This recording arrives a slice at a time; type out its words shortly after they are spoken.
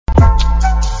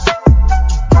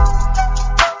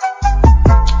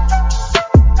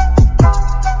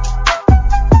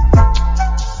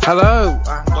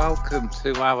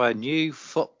to our new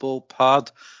football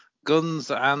pod,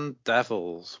 Guns and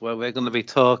Devils, where we're going to be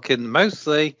talking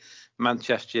mostly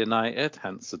Manchester United,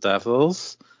 hence the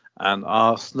Devils, and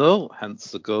Arsenal,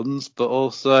 hence the Guns, but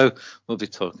also we'll be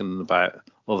talking about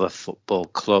other football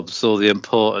clubs, all the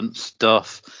important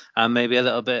stuff, and maybe a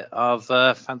little bit of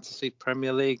Fantasy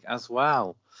Premier League as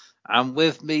well. And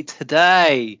with me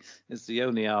today is the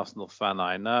only Arsenal fan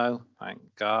I know, thank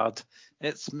God.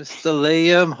 It's Mr.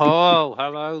 Liam Hall.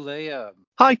 Hello, Liam.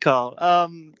 Hi, Carl.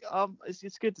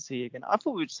 It's good to see you again. I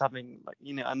thought we were just having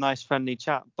a nice friendly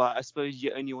chat, but I suppose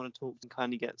you only want to talk and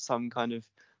kind of get some kind of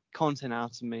content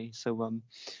out of me. So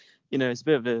it's a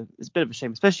bit of a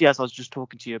shame, especially as I was just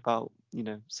talking to you about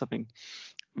something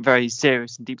very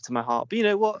serious and deep to my heart. But you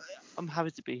know what? I'm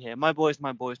happy to be here. My boys,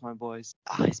 my boys, my boys.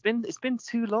 It's been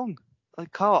too long.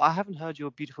 Carl, I haven't heard your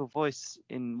beautiful voice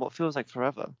in what feels like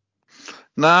forever.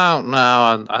 No,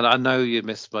 I know you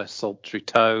miss my sultry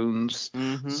tones.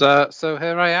 Mm-hmm. So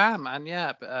here I am, and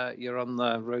you're on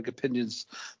the Rogue Opinions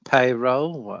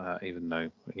payroll, even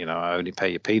though I only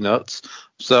pay you peanuts.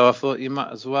 So I thought you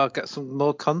might as well get some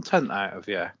more content out of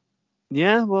you.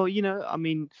 Yeah, well, I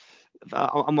mean,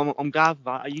 I'm glad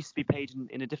that I used to be paid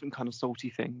in a different kind of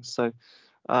salty thing. So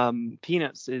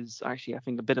peanuts is actually, I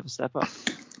think, a bit of a step up.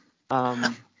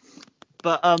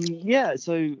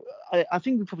 So I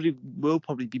think we will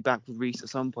probably be back with Reece at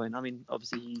some point. I mean,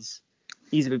 obviously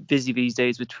he's a bit busy these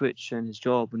days with Twitch and his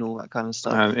job and all that kind of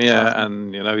stuff.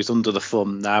 And he's under the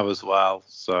thumb now as well.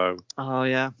 So. Oh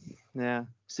yeah.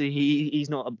 See, he's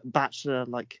not a bachelor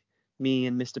like me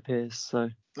and Mr. Pierce. So.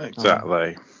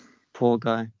 Exactly. Poor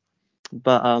guy.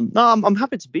 But no, I'm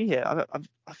happy to be here.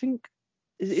 I think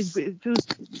it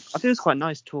feels quite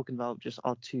nice talking about just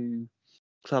our two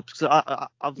clubs, because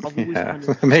I've always kind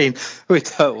of... I mean, we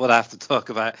don't want to have to talk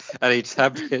about any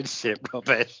championship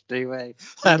rubbish, do we?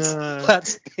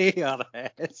 Let's be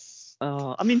honest.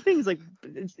 I mean, things like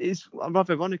it's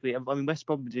rather ironically. I mean, West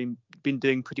Brom been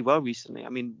doing pretty well recently. I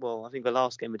mean, I think the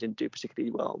last game they didn't do particularly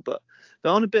well, but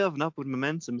they're on a bit of an upward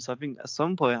momentum. So I think at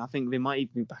some point, they might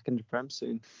even be back in the Prem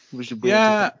soon, which is weird.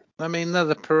 Yeah, I mean, they're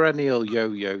the perennial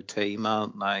yo-yo team,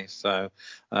 aren't they? So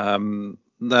them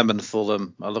and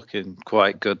Fulham are looking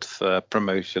quite good for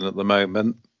promotion at the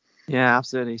moment. Yeah,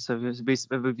 absolutely. So there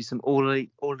will be some all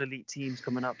elite teams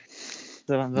coming up.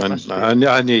 So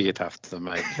I knew you'd have to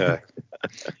make it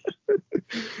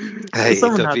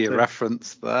could be a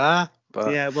reference there.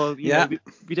 But yeah, well, we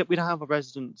don't have a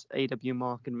resident AW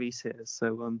Mark and Reece here,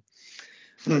 so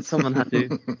someone had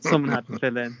to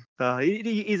fill in.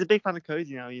 He's a big fan of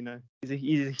Cody now. He's a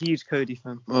huge Cody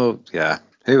fan. Oh yeah,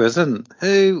 who isn't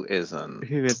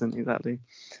exactly.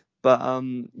 But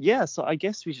so I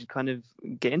guess we should kind of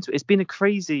get into it. It's been a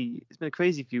crazy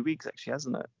few weeks, actually,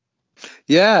 hasn't it?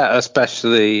 Yeah,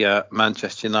 especially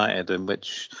Manchester United, in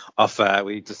which off air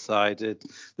we decided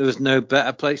there was no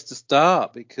better place to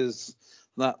start, because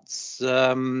that's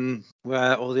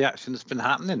where all the action has been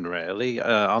happening, really,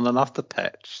 on and off the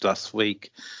pitch. Last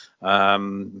week,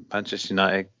 Manchester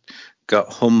United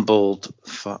got humbled,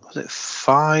 was it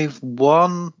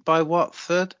 5-1 by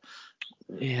Watford?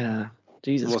 Yeah,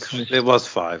 Jesus Christ. It was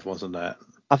 5, wasn't it?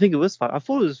 I think it was 5. I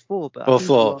thought it was 4, but or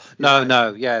 4. No.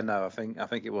 I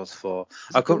think it was 4.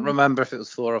 I couldn't remember if it was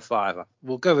 4 or 5.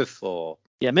 We'll go with 4.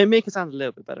 Yeah, make it sound a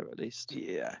little bit better at least.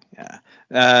 Yeah.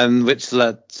 Which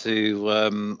led to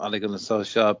Ole Gunnar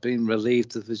Solskjaer being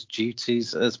relieved of his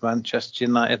duties as Manchester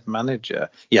United manager.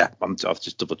 Yeah, I've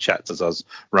just double checked as I was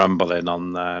rambling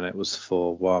on there, and it was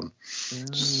 4-1.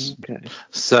 Okay.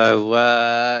 So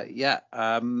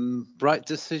right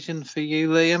decision for you,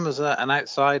 Liam, as an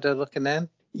outsider looking in.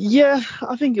 Yeah,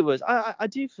 I think it was. I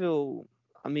do feel.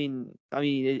 I mean,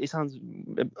 it sounds.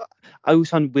 I always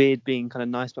find weird being kind of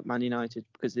nice about Man United,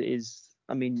 because it is.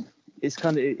 I mean, it's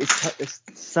kind of it's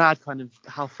sad kind of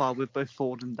how far we've both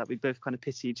fallen, that we both kind of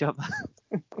pity each other.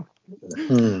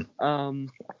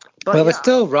 But we're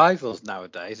still rivals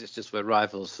nowadays. It's just we're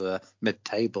rivals for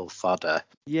mid-table fodder.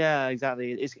 Yeah,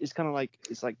 exactly. It's kind of like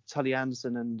Tully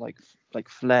Anderson and like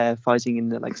Flair fighting in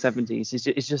the 70s.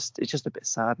 It's just a bit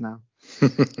sad now.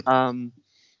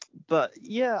 But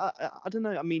yeah, I don't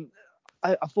know. I mean,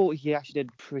 I thought he actually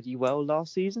did pretty well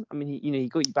last season. I mean, he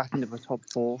got you back into the top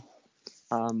 4.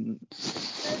 I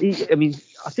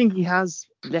think he has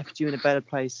left you in a better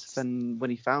place than when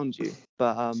he found you.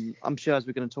 But I'm sure, as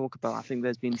we're going to talk about, I think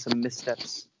there's been some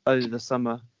missteps over the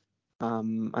summer,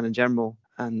 and in general.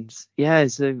 And yeah,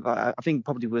 so I think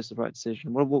probably was the right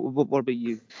decision. What about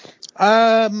you?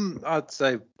 I'd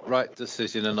say right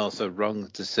decision and also wrong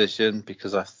decision,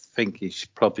 because I think he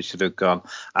probably should have gone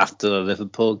after the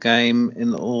Liverpool game,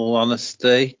 in all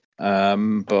honesty.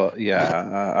 But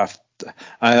yeah,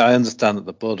 I understand that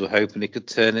the board were hoping he could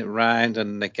turn it round,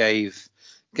 and they gave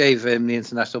him the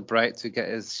international break to get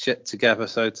his shit together,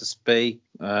 so to speak.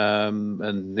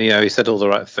 And he said all the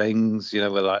right things.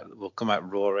 We'll come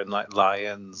out roaring like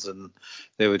lions, and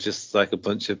they were just like a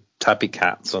bunch of tabby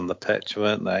cats on the pitch,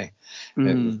 weren't they?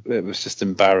 It was just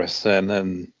embarrassing,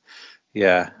 and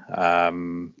there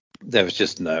was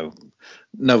just no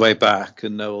way back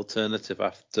and no alternative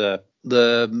after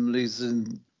the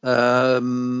losing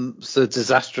so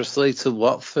disastrously to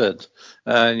Watford.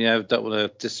 And don't want to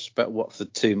disrespect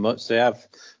Watford too much. They have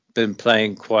been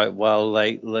playing quite well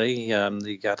lately.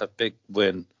 They got a big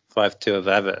win, 5-2 of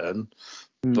Everton.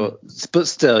 But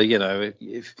still,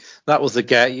 if that was the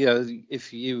game,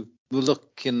 if you were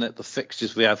looking at the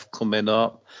fixtures we have coming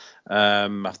up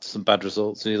after some bad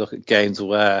results, and you look at games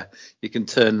where you can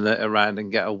turn it around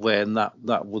and get a win,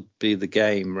 that would be the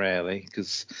game, really,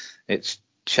 because it's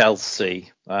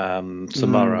Chelsea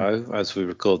tomorrow, as we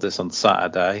record this on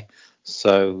Saturday.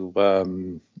 So,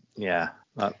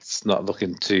 that's not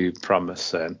looking too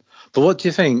promising. But what do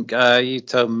you think? You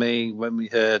told me when we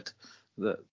heard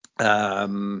that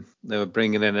they were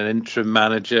bringing in an interim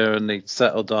manager, and they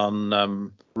settled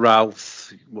on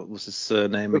Ralph. What was his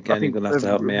surname again? You're gonna have to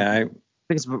help me out. I think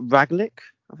it's Ragnick.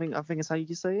 I think it's how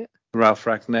you say it. Ralph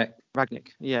Ragnick. Ragnick.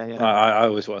 Yeah. I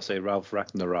always want to say Ralph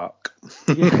Ragnarok.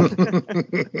 Yeah.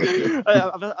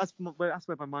 That's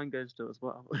where my mind goes to as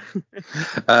well.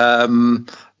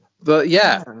 But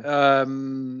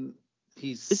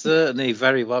he's certainly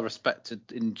very well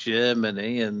respected in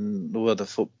Germany and the world of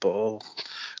football.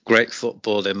 Great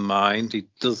football in mind. He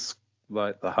does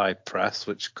like the high press,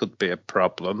 which could be a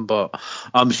problem, but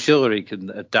I'm sure he can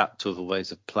adapt to other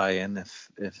ways of playing if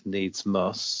needs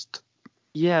must.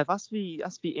 Yeah, that's the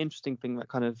interesting thing, that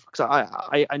kind of, because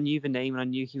I knew the name, and I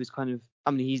knew he was kind of,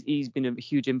 I mean, he's been a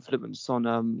huge influence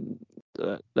on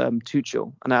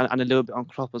Tuchel and a little bit on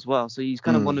Klopp as well. So he's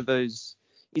kind of one of those.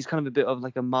 He's kind of a bit of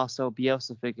like a Marcel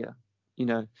Bielsa figure,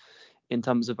 in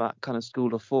terms of that kind of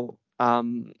school of thought.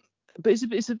 But it's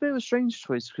a bit of a strange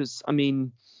choice, because I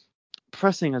mean,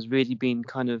 pressing has really been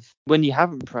kind of, when you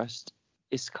haven't pressed,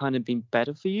 it's kind of been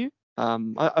better for you.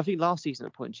 I think last season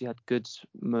at points you had good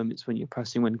moments when you're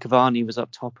pressing, when Cavani was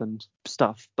up top and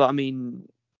stuff. But I mean,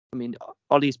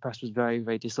 Ollie's press was very,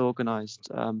 very disorganised.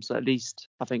 So at least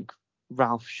I think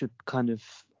Ralph should kind of,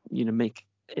 make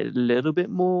it a little bit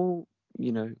more,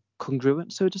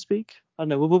 congruent, so to speak. I don't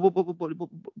know.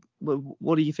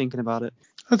 What are you thinking about it?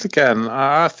 But again,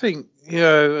 I think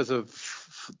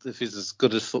if he's as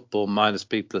good as football mind as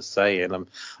people are saying,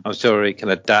 I'm sure he can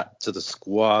adapt to the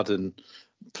squad and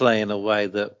play in a way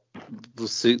that will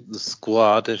suit the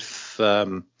squad if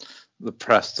the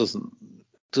press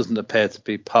doesn't appear to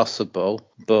be possible.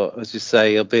 But as you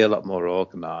say, he'll be a lot more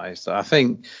organised. I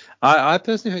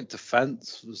personally think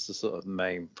defence was the sort of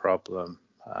main problem.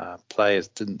 Players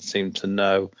didn't seem to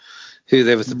know who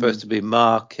they were supposed to be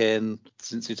marking,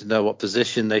 didn't seem to know what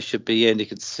position they should be in. You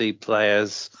could see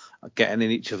players getting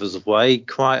in each other's way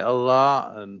quite a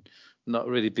lot and not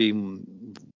really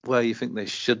being where you think they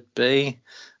should be.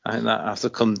 I think that has to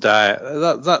come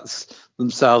down. That's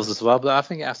themselves as well, but I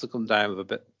think it has to come down a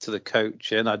bit to the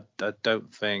coaching. I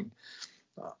don't think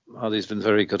Ollie's been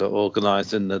very good at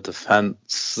organising the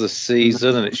defence this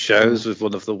season, and it shows with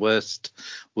one of the worst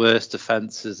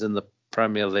defences in the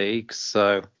Premier League.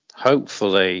 So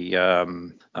hopefully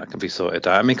that can be sorted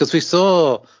out. I mean, because we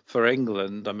saw for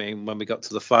England, I mean, when we got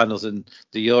to the finals in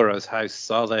the Euros, how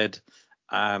solid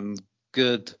and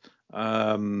good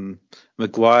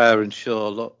Maguire and Shaw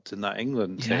looked in that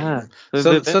England team. Yeah,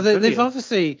 So they've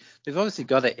obviously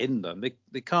got it in them.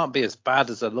 They can't be as bad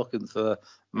as they're looking for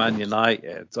Man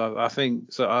United. So I think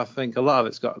a lot of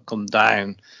it's got to come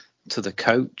down to the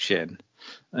coaching,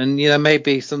 and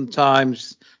maybe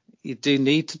sometimes you do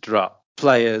need to drop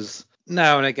players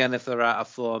now and again if they're out of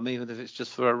form, even if it's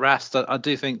just for a rest. I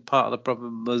do think part of the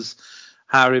problem was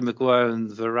Harry Maguire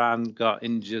and Varane got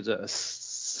injured at a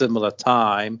similar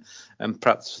time, and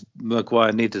perhaps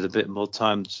Maguire needed a bit more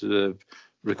time to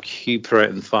recuperate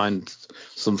and find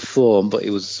some form, but he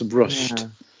was rushed. Yeah.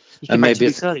 He came back 2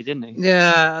 weeks early, didn't he?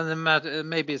 Yeah, and then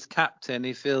maybe as captain,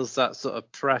 he feels that sort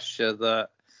of pressure that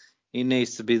he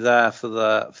needs to be there for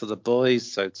the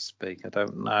boys, so to speak. I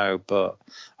don't know, but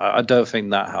I don't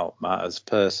think that helped matters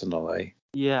personally.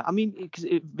 Yeah, I mean, because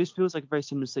this feels like a very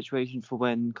similar situation for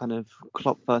when kind of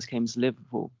Klopp first came to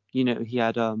Liverpool. He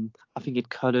had I think he had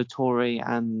Kolo Touré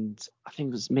and I think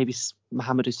it was maybe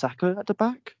Mohamed Saka at the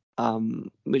back,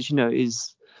 which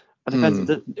is a defense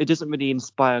that it doesn't really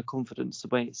inspire confidence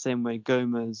the same way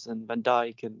Gomez and Van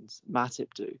Dijk and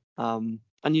Matip do. And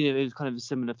it was kind of a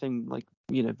similar thing. Like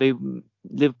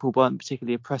Liverpool weren't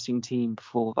particularly a pressing team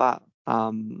before that.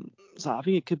 So I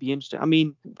think it could be interesting. I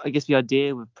mean, I guess the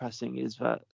idea with pressing is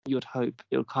that you would hope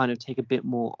it'll kind of take a bit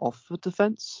more off the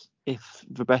defense if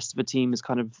the rest of the team is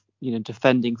kind of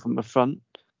defending from the front,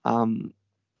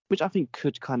 which I think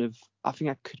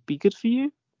that could be good for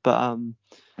you. But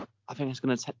I think it's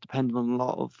going to depend on a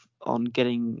lot on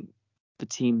getting the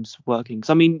teams working. Because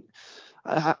I mean,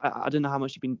 I don't know how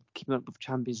much you've been keeping up with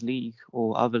Champions League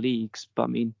or other leagues, but I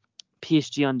mean,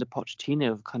 PSG under Pochettino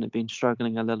have kind of been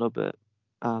struggling a little bit.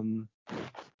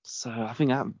 So I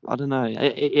think I don't know.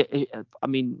 I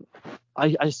mean,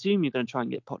 I assume you're going to try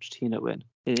and get Pochettino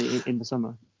in the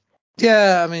summer.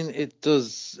 Yeah, I mean, it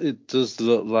does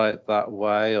look like that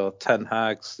way. Or Ten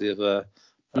Hag's the other,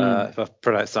 if I've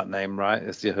pronounced that name right,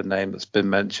 is the other name that's been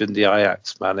mentioned, the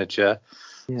Ajax manager.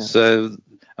 Yeah. So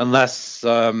unless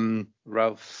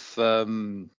Ralph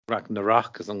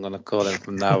Ragnarok, as I'm going to call him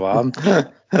from now on,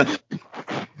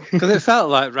 because it felt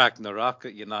like Ragnarok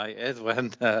at United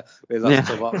when we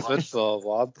lost to Watford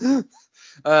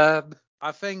 4-1.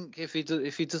 I think if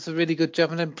he does a really good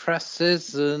job and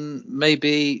impresses, and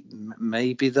maybe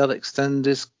they'll extend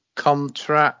his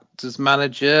contract as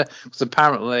manager, because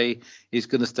apparently he's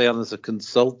going to stay on as a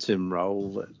consulting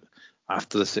role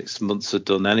after the 6 months are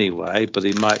done anyway. But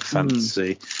he might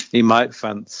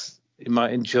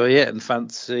enjoy it and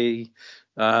fancy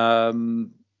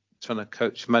trying to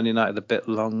coach Man United a bit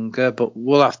longer, but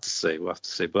we'll have to see. But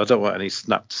I don't want any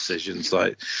snap decisions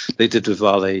like they did with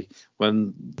Ollie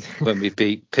when we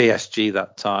beat PSG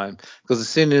that time. Because as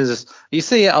soon as you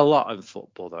see it a lot in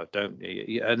football, though, don't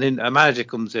you? And a manager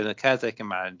comes in, a caretaker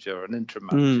manager or an interim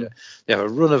manager, they have a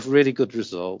run of really good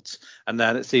results, and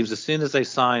then it seems as soon as they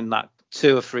sign that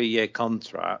 2 or 3 year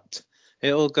contract,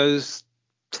 it all goes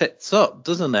tits up,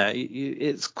 doesn't it?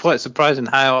 It's quite surprising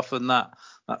how often that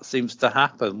seems to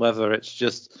happen, whether it's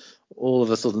just all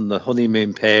of a sudden the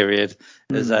honeymoon period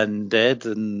has ended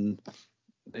and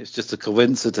it's just a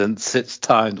coincidence it's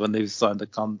timed when they've signed a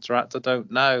contract. I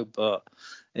don't know, but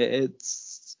it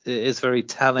is very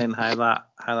telling how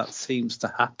that seems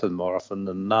to happen more often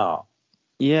than not.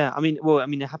 Yeah, I mean,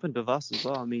 it happened with us as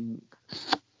well. I mean,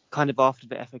 kind of after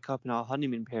the FA Cup in our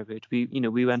honeymoon period,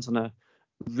 we went on a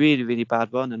really, really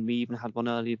bad run, and we even had one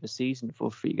earlier this season for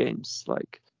 3 games.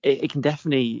 Like it can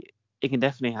definitely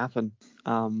happen.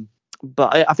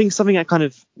 But I think something that kind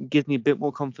of gives me a bit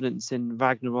more confidence in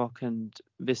Ragnarok and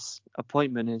this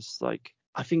appointment is like,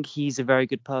 I think he's a very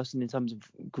good person in terms of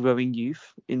growing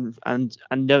youth and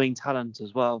knowing talent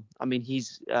as well. I mean,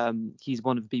 he's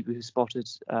one of the people who spotted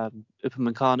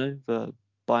Upamecano, the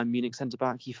Bayern Munich centre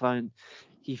back. He found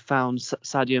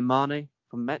Sadio Mane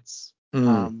from Metz.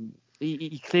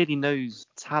 He clearly knows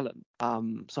talent.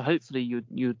 So hopefully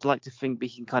you'd like to think we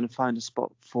can kind of find a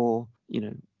spot for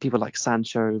people like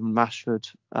Sancho and Rashford.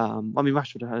 I mean,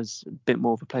 Rashford has a bit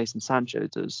more of a place than Sancho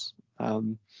does. But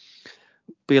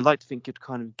you'd like to think you'd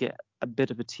kind of get a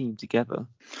bit of a team together.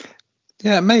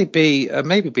 Yeah, maybe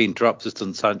being dropped has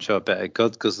done Sancho a bit of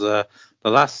good, because the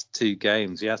last 2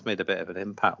 games he has made a bit of an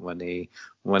impact when he's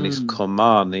come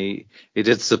on. He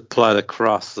did supply the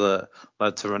cross that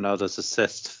led to Ronaldo's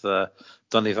assist for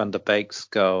Donny van der Beek's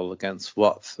goal against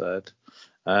Watford,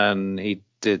 and he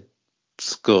did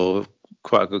score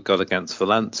quite a good goal against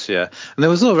Valencia. And there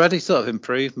was already sort of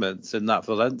improvements in that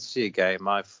Valencia game.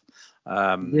 I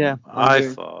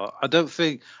thought. I do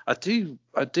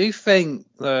think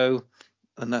though,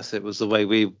 unless it was the way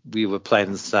we were playing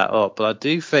and set up, but I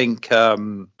do think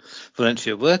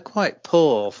Valencia were quite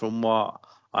poor from what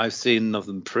I've seen of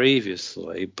them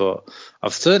previously. But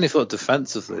I've certainly thought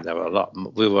defensively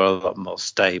we were a lot more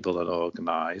stable and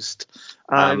organised.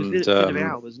 It was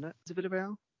Villarreal, wasn't it? Was it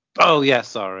Villarreal? Oh yeah,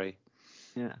 sorry.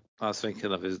 Yeah. I was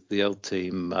thinking of the old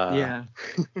team.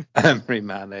 Emery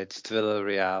managed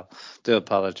Villarreal. Do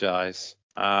apologise.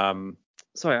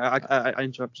 Sorry, I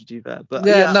interrupted you there, but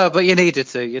no, but you needed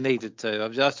to. I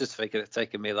was just thinking it's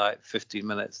taken me like 15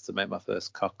 minutes to make my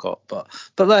first cock up, but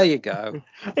there you go.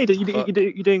 Hey,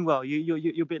 you're doing well.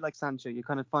 You're a bit like Sancho. You're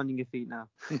kind of finding your feet now.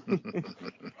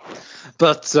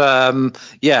 But an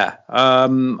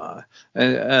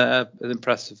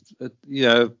impressive.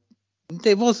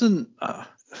 It wasn't.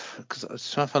 Because I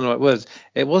was trying to find the right words.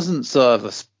 It wasn't sort of a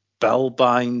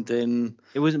spellbinding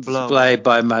display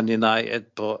by Man United,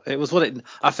 but it was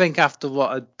I think after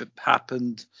what had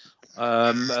happened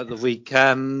at the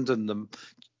weekend and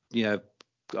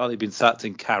Ollie been sacked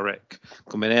in Carrick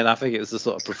coming in, I think it was the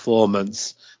sort of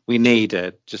performance we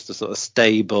needed, just a sort of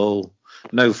stable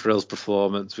no frills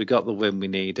performance. We got the win we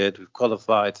needed. We've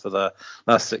qualified for the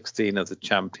last 16 of the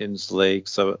Champions League,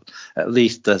 so at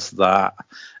least there's that.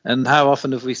 And how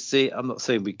often have we seen? I'm not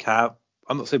saying we can.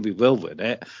 I'm not saying we will win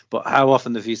it, but how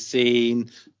often have you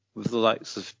seen with the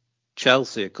likes of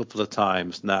Chelsea a couple of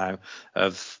times now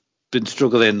have been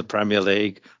struggling in the Premier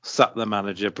League, sacked the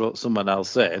manager, brought someone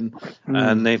else in,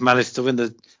 and they've managed to win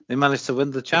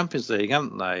the Champions League,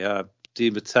 haven't they? Di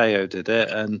Matteo did it,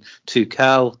 and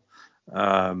Tuchel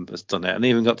has done it, and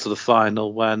even got to the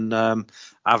final when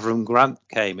Avram Grant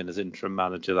came in as interim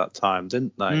manager that time,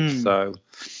 didn't they? So,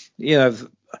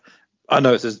 I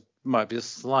know might be a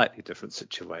slightly different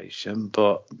situation,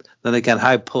 but then again,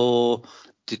 how poor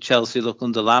did Chelsea look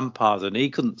under Lampard? And he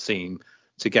couldn't seem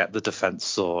to get the defence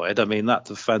sorted. I mean, that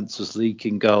defence was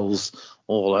leaking goals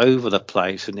all over the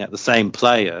place, and yet the same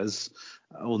players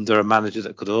under a manager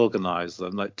that could organise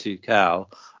them, like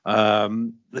Tuchel,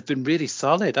 they've been really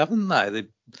solid, haven't they?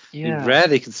 They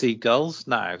rarely concede goals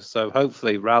now. So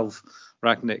hopefully Ralph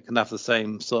Ragnick can have the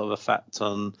same sort of effect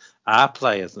on our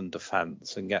players and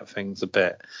defence and get things a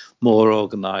bit more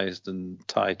organised and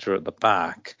tighter at the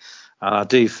back. And I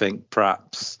do think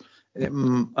perhaps,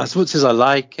 as much as I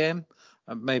like him,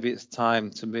 maybe it's time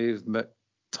to move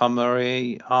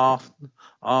McTominay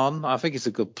on. I think he's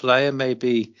a good player.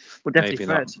 Maybe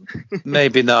not.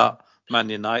 Maybe not Man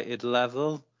United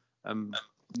level.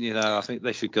 I think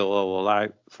they should go all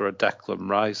out for a Declan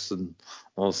Rice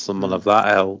or someone of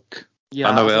that ilk. Yeah,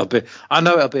 I know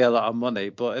it'll be a lot of money,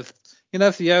 but if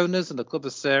the owners and the club are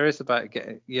serious about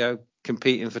getting,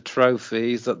 competing for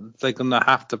trophies, that they're going to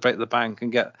have to break the bank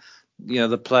and get,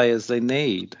 the players they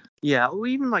need. Yeah, or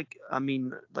even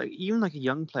even a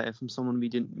young player from someone we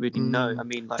didn't really know. I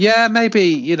mean,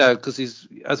 maybe because he's,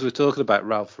 as we're talking about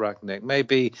Ralph Ragnick,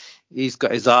 maybe he's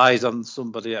got his eyes on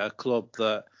somebody at a club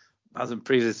that hasn't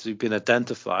previously been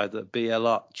identified that'd be a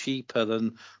lot cheaper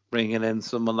than bringing in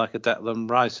someone like a Declan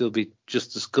Rice who'll be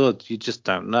just as good. You just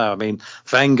don't know. I mean,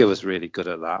 Wenger was really good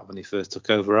at that when he first took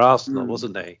over Arsenal,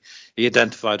 wasn't he? He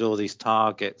identified all these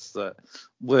targets that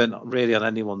weren't really on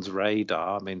anyone's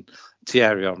radar. I mean,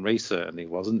 Thierry Henry certainly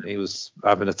wasn't. He was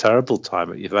having a terrible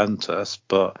time at Juventus,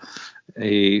 but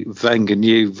Wenger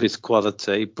knew his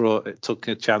quality, took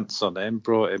a chance on him,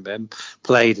 brought him in,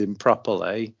 played him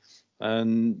properly,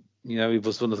 and he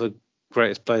was one of the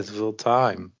greatest players of all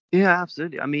time. Yeah,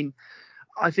 absolutely. I mean,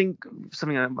 I think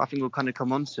something I think we'll kind of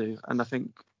come on to, and I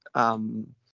think a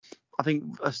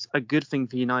good thing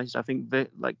for United, I think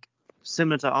that,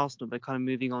 similar to Arsenal, they're kind of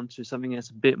moving on to something that's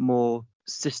a bit more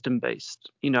system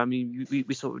based. I mean,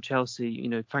 we saw with Chelsea,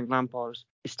 Frank Lampard,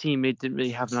 his team didn't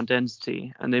really have an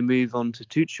identity, and they move on to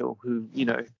Tuchel, who,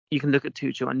 you can look at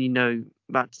Tuchel and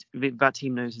that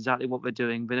team knows exactly what they're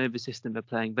doing. They know the system they're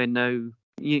playing. They know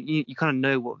you kind of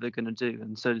know what they're going to do,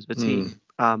 and so does the team.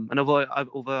 And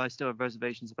although I still have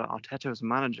reservations about Arteta as a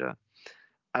manager,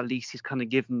 at least he's kind of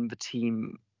given the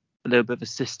team a little bit of a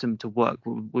system to work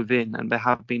within, and there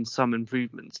have been some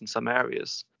improvements in some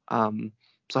areas.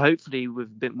 So hopefully with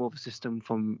a bit more of a system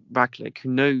from Ragnick, who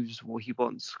knows what he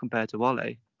wants compared to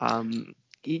Ole,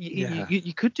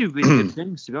 you could do really good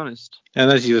things, to be honest.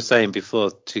 And as you were saying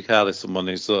before, Tuchel is someone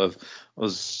who sort of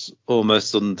was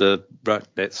almost under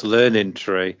Ragnick's learning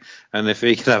tree, and if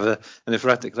Ragnick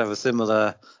could have a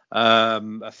similar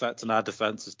effect on our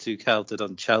defence as Tuchel did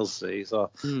on Chelsea,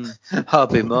 so I'll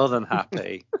be more than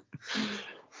happy.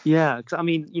 Yeah, because I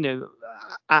mean,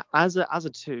 as a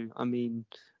two, I mean,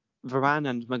 Varane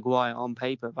and Maguire on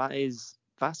paper,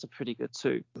 that's a pretty good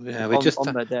two. Yeah,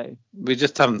 on their day. We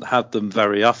just haven't had them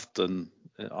very often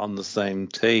on the same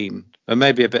team, and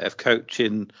maybe a bit of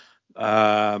coaching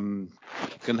can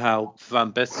help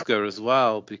Van Bissaka as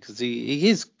well, because he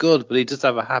is good, but he does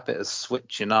have a habit of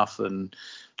switching off and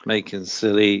making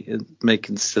silly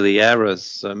errors.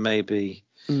 So maybe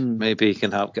he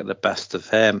can help get the best of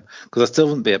him, because I still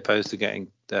wouldn't be opposed to getting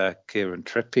Kieran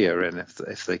Trippier in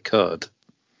if they could.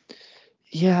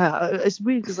 Yeah, it's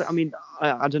weird because I mean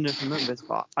I don't know if you remember this,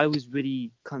 but I was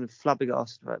really kind of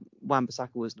flabbergasted that Wan-Bissaka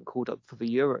wasn't called up for the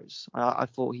Euros. I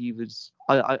thought he was.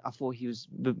 I thought he was,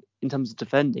 in terms of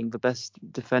defending, the best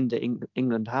defender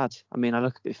England had. I mean, I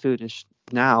look a bit foolish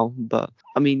now, but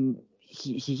I mean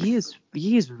he is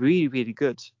really, really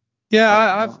good.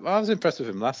 Yeah, I was impressed with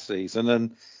him last season,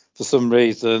 and for some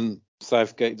reason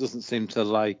Southgate doesn't seem to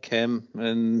like him,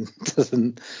 and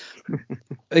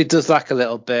he does lack a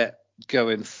little bit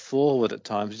going forward at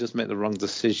times. He just make the wrong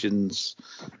decisions,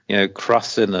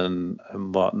 crossing and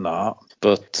whatnot.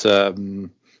 But you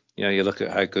look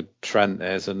at how good Trent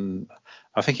is, and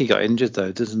I think he got injured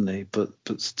though, doesn't he? But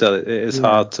still,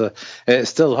 it's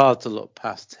still hard to look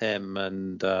past him.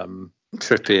 And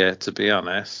Trippier, to be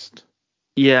honest.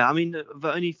 Yeah, I mean,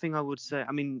 the only thing I would say,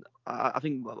 I mean, I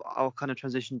think I'll kind of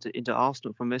transition into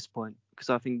Arsenal from this point, because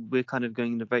I think we're kind of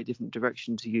going in a very different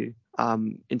direction to you,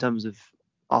 in terms of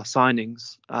our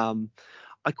signings.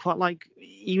 I quite like,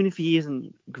 even if he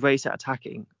isn't great at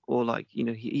attacking, or like,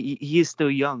 he is still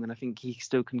young, and I think he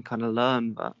still can kind of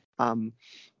learn that. And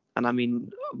I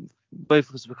mean, both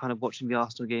of us were kind of watching the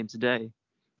Arsenal game today,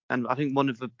 and I think one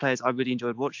of the players I really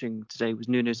enjoyed watching today was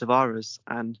Nuno Tavares.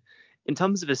 And in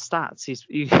terms of his stats,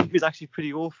 he was actually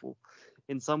pretty awful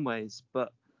in some ways.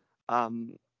 But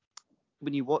when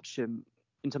you watch him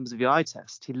in terms of the eye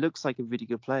test, he looks like a really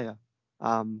good player.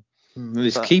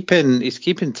 He's But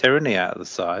keeping Tyranny out of the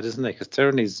side, isn't he?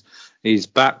 Because he's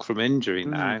back from injury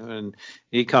now, and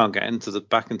he can't get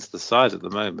back into the side at the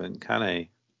moment, can he?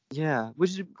 yeah,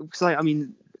 which is because, like, I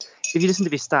mean, if you listen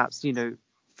to his stats,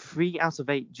 3 out of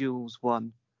 8 duels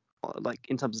won, like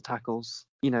in terms of tackles,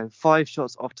 5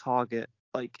 shots off target.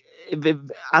 Like,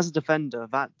 as a defender,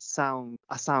 that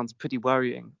sounds pretty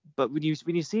worrying. But when you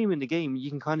see him in the game, you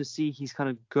can kind of see he's kind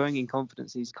of growing in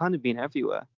confidence. He's kind of been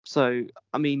everywhere. So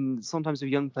I mean, sometimes with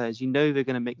young players, they're going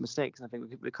to make mistakes. I think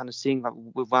we're kind of seeing that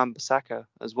with Wan-Bissaka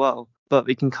as well. But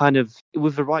we can kind of,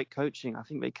 with the right coaching, I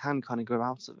think they can kind of grow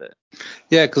out of it.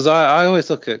 Yeah, because I always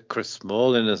look at Chris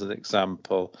Smalling as an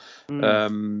example,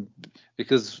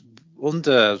 because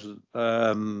under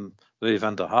Louis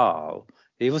van der Gaal,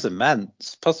 he was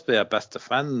immense, possibly our best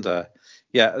defender.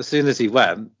 Yeah, as soon as he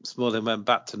went, Smalling went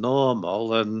back to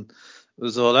normal and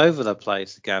was all over the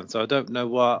place again. So I don't know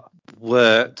what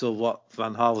worked or what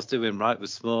Van Gaal was doing right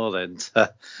with Smalling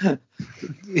to,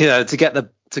 to get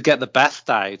the best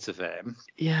out of him.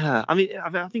 Yeah, I mean,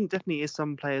 I think definitely is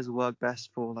some players work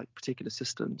best for like particular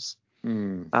systems. I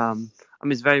mean,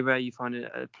 it's very rare you find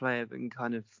a player that can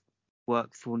kind of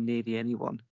work for nearly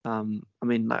anyone. I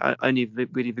mean, like, only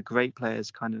really the great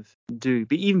players kind of do.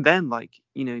 But even then, like,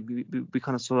 we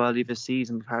kind of saw earlier this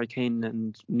season with Harry Kane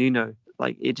and Nuno,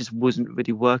 like, it just wasn't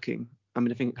really working. I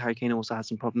mean, I think Harry Kane also had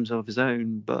some problems of his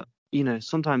own, but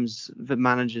sometimes the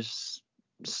manager's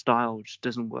style just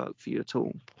doesn't work for you at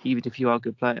all, even if you are a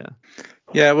good player.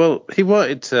 Yeah, well, he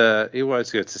wanted to go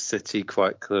to City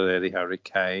quite clearly, Harry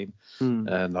Kane,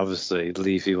 and obviously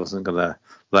Levy wasn't going to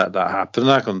let that happen.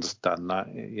 I can understand that,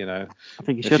 I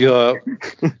think he if should. you're,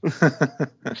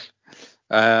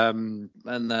 and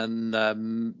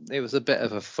then it was a bit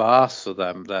of a farce for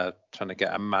them. They're trying to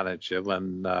get a manager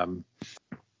when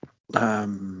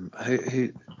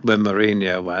when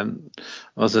Mourinho went,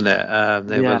 wasn't it?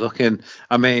 They were looking.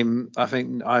 I mean, I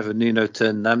think either Nuno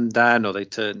turned them down or they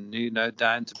turned Nuno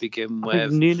down to begin with. I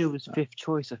think Nuno was 5th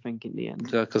choice, I think, in the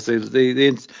end. Because they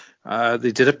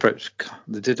did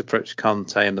approach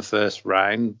Conte in the first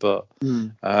round, but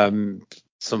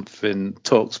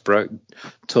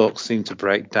talks seemed to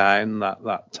break down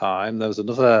that time. There was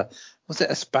another. Was it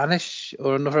a Spanish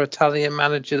or another Italian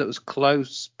manager that was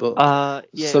close, but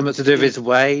something to do with his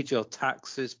wage or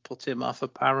taxes put him off,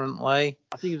 apparently?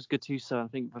 I think it was Gattuso. I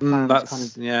think the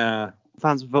fans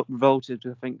fans revolted,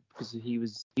 I think, because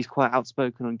he's quite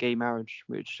outspoken on gay marriage,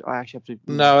 which I actually have to.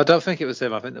 No, I don't think it was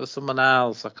him. I think there was someone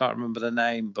else. I can't remember the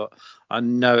name, but I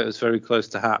know it was very close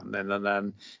to happening, and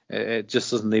then it just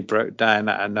suddenly broke down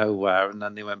out of nowhere, and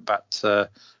then they went back to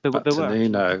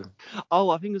Nuno. Oh,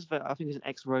 I think it was an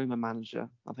ex-Roma manager.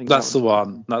 I think that's the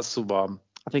one. That's the one.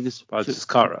 I think it's. I just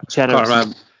can't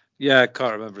remember. Yeah, I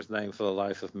can't remember his name for the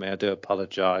life of me. I do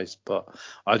apologise, but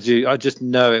I just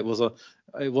know it was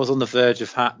on the verge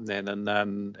of happening, and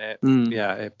then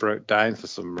it broke down for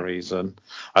some reason.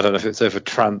 I don't know if it's over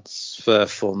transfer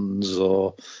funds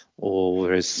or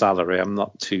his salary. I'm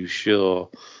not too sure.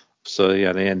 So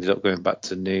yeah, they ended up going back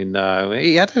to Nuno.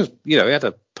 He had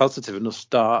a positive enough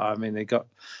start. I mean, they got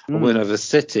a win over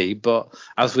City, but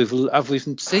as we've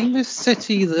seen with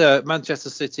City,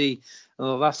 Manchester City, in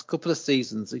the last couple of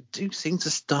seasons, they do seem to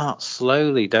start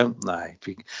slowly, don't they?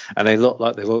 And they look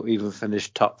like they won't even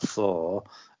finish top 4,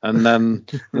 and then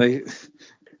they.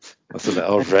 That's a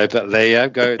little rib, but there you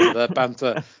go to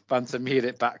the banter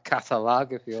music back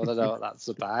catalogue if you want to know what that's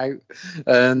about.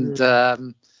 And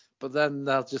but then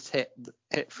they'll just hit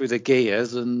through the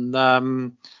gears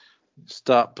and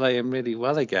start playing really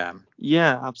well again.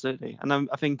 Yeah, absolutely. And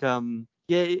I think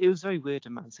it was very weird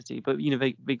in Man City, but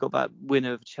they got that win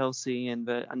over Chelsea, and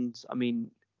I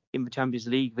mean, in the Champions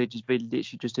League they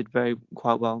literally just did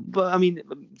quite well. But I mean,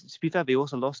 to be fair, they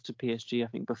also lost to PSG, I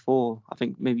think, before, I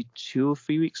think maybe 2 or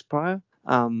 3 weeks prior.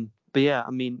 But yeah,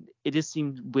 I mean, it just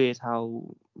seems weird how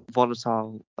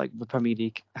volatile like the Premier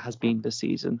League has been this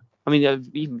season. I mean,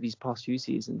 even these past few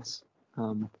seasons,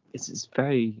 it's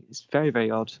very, very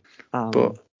odd.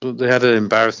 But But they had an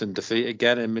embarrassing defeat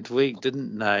again in midweek,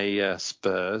 didn't they,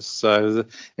 Spurs? So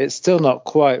it's still not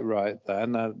quite right there.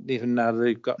 Now, even now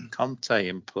they've got Conte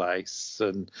in place.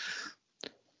 And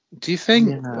do you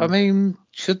think, I Yeah. mean,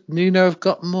 should Nuno have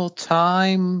got more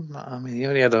time? I mean, he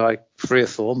only had like 3 or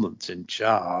 4 months in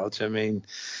charge. I mean,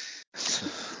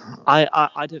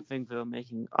 I don't think they were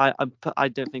making I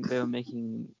don't think they were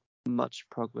making much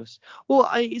progress. Well,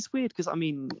 it's weird because I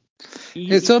mean,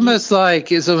 it's almost like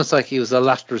he was a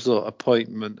last resort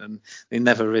appointment, and they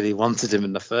never really wanted him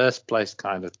in the first place,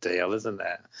 kind of deal, isn't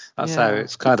it? That's how yeah,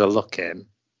 it's kind of looking.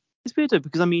 it's weird though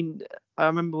because I mean, I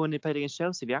remember when they played against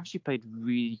Chelsea, they actually played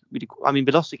really really. I mean,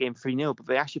 they lost the game 3-0, but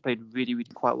they actually played really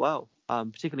really quite well,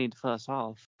 particularly in the first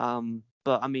half.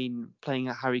 But I mean, playing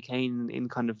at Harry Kane in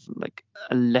kind of like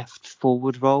a left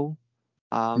forward role,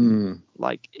 Hmm.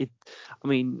 like it. I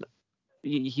mean, I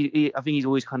think he's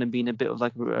always kind of been a bit of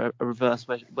like a reverse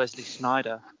Wesley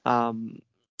Sneijder.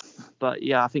 But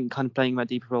yeah, I think kind of playing that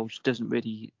deeper role just doesn't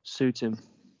really suit him.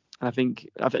 And I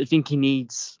think he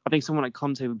needs. I think someone like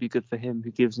Conte would be good for him,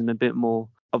 who gives him a bit more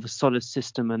of a solid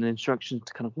system and instructions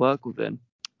to kind of work within.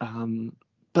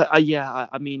 But yeah,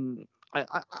 I mean,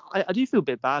 I do feel a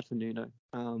bit bad for Nuno.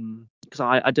 Because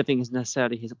I don't think it's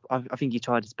necessarily his. I think he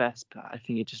tried his best, but I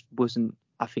think it just wasn't.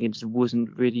 I think it just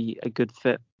wasn't really a good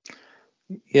fit.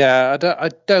 Yeah, I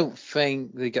don't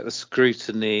think they get the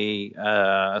scrutiny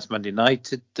as Man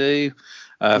United do, for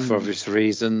Mm. obvious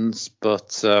reasons.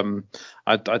 But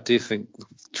I do think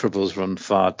troubles run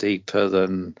far deeper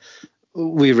than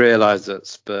we realise at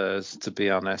Spurs, to be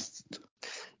honest.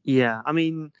 Yeah,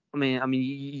 you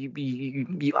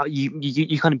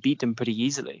kind of beat them pretty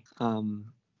easily.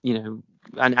 You know,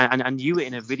 and you were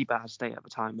in a really bad state at the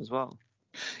time as well.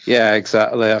 Yeah,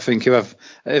 exactly. I think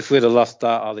if we'd have lost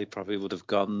that, Ollie probably would have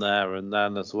gone there and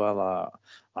then as well.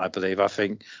 I believe. I We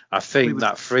think would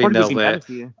that 3 probably would have nil been where better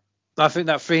for you. I think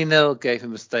that 3-0 gave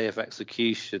him a stay of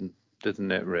execution,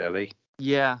 didn't it? Really.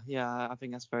 Yeah, yeah, I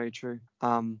think that's very true.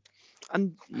 And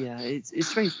yeah, it's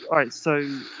strange. All right, so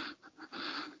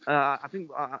I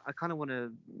think I kind of want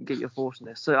to get your thoughts on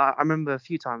this. So I remember a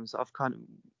few times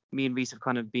me and Reese have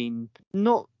kind of been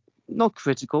not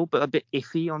critical, but a bit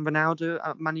iffy on Ronaldo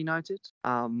at Man United.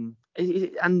 And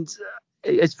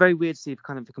it's very weird to see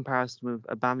kind of the comparison with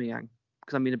Aubameyang,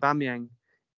 because I mean Aubameyang,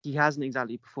 he hasn't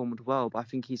exactly performed well, but I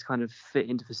think he's kind of fit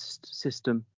into the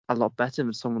system a lot better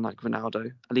than someone like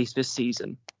Ronaldo, at least this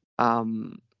season.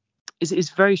 Um,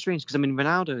 it's very strange because I mean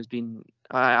Ronaldo has been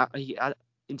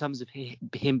in terms of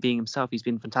him being himself, he's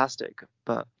been fantastic.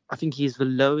 But I think he's the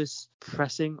lowest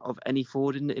pressing of any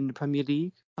forward in the Premier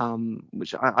League.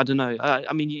 Which I don't know.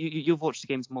 I mean, you've watched the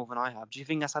games more than I have. Do you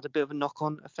think that's had a bit of a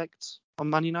knock-on effect on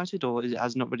Man United, or it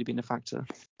has not really been a factor?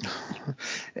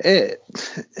 It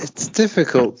it's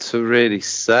difficult to really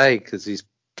say because he's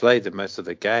played in most of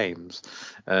the games,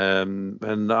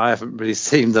 and I haven't really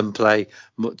seen them play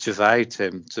much without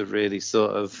him to really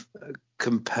sort of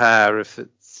compare if We can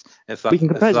if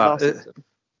compare to that last season.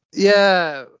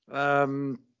 yeah.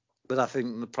 But I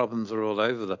think the problems are all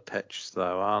over the pitch,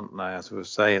 though, aren't they? As we were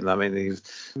saying, I mean,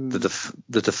 Mm.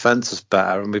 the defense is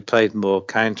better, and we played more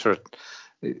counter.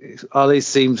 Ollie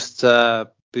seems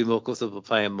to be more comfortable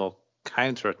playing more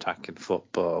counter-attacking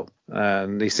football,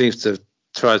 and he seems to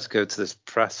try to go to this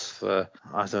press for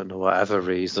I don't know whatever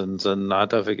reasons, and I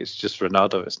don't think it's just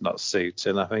Ronaldo it's not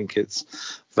suiting. I think it's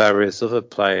various other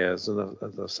players, and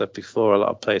as I've said before, a lot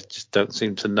of players just don't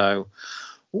seem to know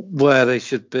where they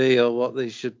should be or what they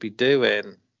should be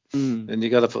doing. Mm. And you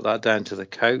got to put that down to the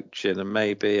coaching. And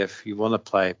maybe if you want to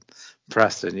play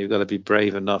pressing, you've got to be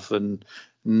brave enough and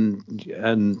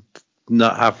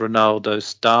not have Ronaldo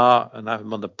start and have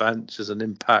him on the bench as an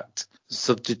impact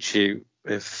substitute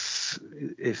if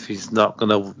he's not going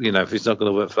to if he's not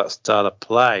going to work for that style of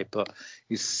play. But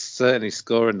he's certainly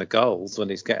scoring the goals when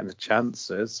he's getting the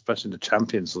chances, especially in the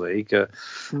Champions League.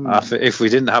 Mm. If we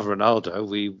didn't have Ronaldo,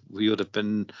 we would have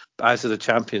been out of the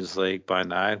Champions League by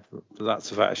now. That's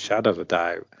without a shadow of a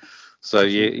doubt. So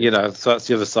Definitely. so that's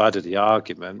the other side of the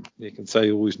argument. You can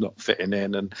say he's not fitting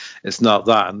in, and it's not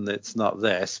that, and it's not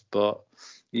this, but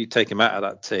you take him out of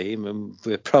that team, and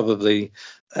we're probably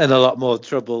in a lot more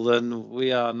trouble than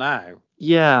we are now.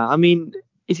 Yeah, I mean,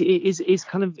 it's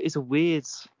a weird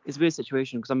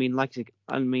situation because I mean, I think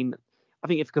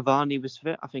if Cavani was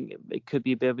fit, I think it could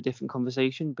be a bit of a different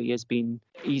conversation. But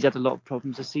he's had a lot of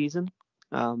problems this season.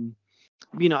 Um,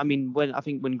 I mean,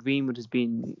 when Greenwood has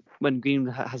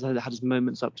had his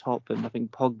moments up top, and I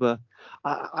think Pogba,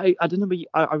 I don't know, but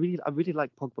I really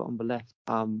like Pogba on the left.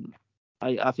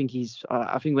 I think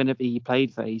I think whenever he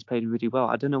played there, he's played really well.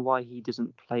 I don't know why he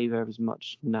doesn't play there as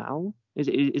much now.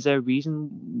 Is there a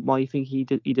reason why you think he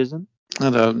doesn't? I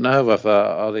don't know whether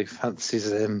Ollie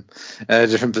fancies him in a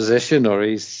different position, or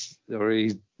he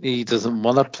doesn't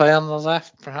want to play on the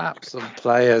left. Perhaps some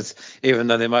players, even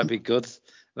though they might be good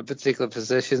in a particular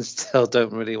position, still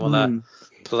don't really want to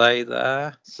play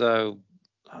there. So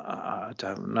I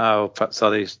don't know. Perhaps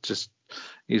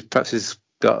he's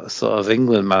got sort of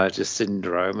England manager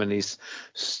syndrome, and he's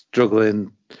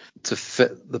struggling to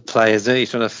fit the players in.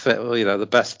 He's trying to fit, the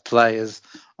best players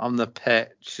on the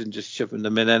pitch and just shoving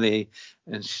them in any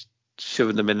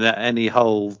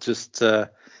hole just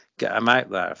to get them out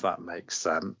there, if that makes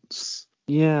sense.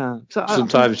 Yeah. So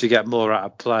sometimes you get more out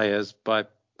of players by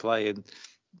playing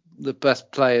the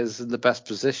best players in the best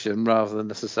position rather than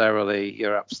necessarily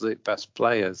your absolute best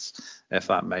players, if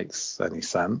that makes any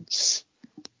sense.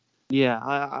 Yeah,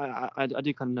 I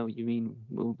do kind of know what you mean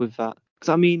with that. Because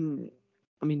I mean,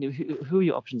 who are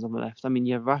your options on the left? I mean,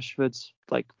 you have Rashford,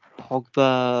 like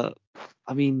Pogba.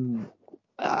 I mean,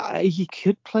 he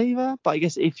could play there, but I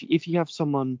guess if you have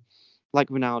someone like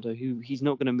Ronaldo, who he's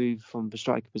not going to move from the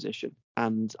striker position.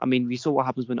 And I mean, we saw what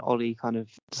happens when Ollie kind of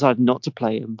decided not to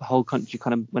play him. The whole country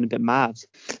kind of went a bit mad.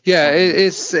 Yeah,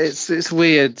 it's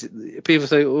weird. People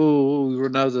say, "Oh,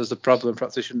 Ronaldo's a problem.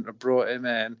 Perhaps they shouldn't have brought him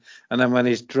in." And then when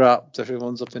he's dropped,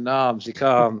 everyone's up in arms. You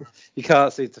can't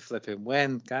seem to flip him.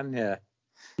 When can you?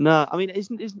 No, I mean,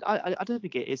 I don't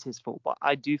think it is his fault, but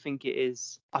I do think it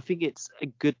is. I think it's a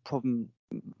good problem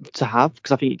to have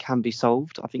because I think it can be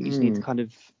solved. I think you just need to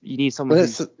you need someone. Well,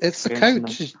 it's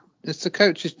the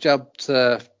coach's job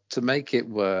to make it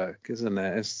work, isn't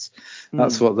it?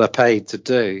 That's what they're paid to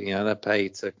do. They're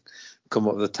paid to come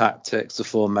up with the tactics, the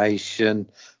formation,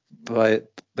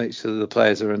 make sure the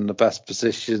players are in the best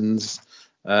positions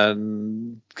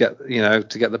and get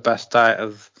the best out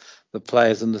of the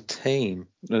players and the team.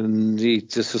 And he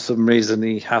just, for some reason,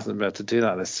 he hasn't been able to do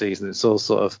that this season. It's all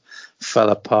sort of fell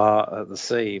apart at the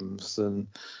seams, and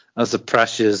as the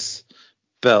pressures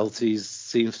built, he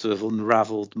seems to have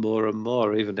unravelled more and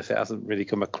more, even if it hasn't really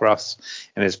come across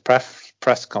in his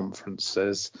press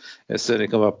conferences. It's certainly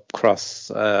come across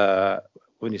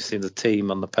when you've seen the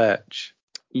team on the pitch.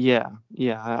 Yeah,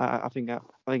 I think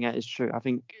that is true. I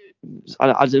think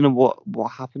I don't know what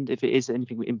happened, if it is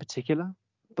anything in particular,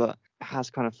 but it has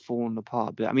kind of fallen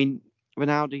apart. But I mean,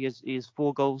 Ronaldo he has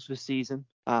 4 goals this season.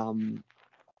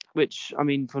 Which I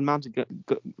mean, for the amount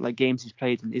of games he's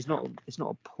played in, it's not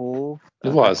a poor.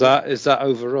 What is that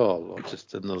overall or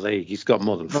just in the league? He's got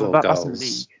more than 4 goals. That's in the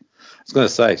league. I was going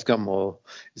to say he's got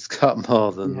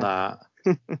more than that.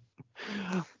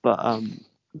 But I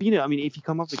mean, if you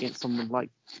come up against someone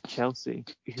like Chelsea,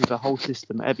 who the whole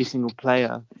system, every single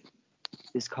player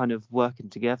is kind of working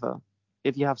together.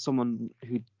 If you have someone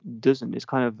who doesn't, it's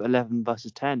kind of 11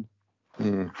 versus 10.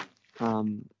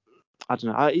 I don't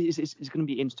know. It's going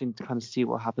to be interesting to kind of see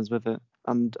what happens with it.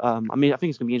 And I mean, I think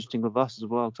it's going to be interesting with us as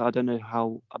well, because I don't know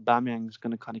how Aubameyang is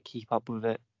going to kind of keep up with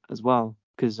it as well,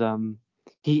 because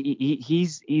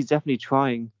he's definitely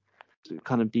trying to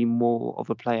kind of be more of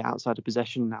a player outside of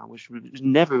possession now, which was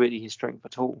never really his strength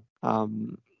at all.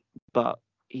 But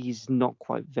he's not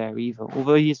quite there either.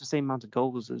 Although he has the same amount of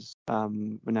goals as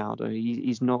Ronaldo,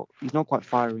 he's not quite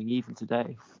firing even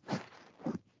today.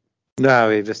 No,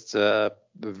 he just a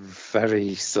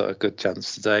very sort of good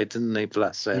chance today, didn't he?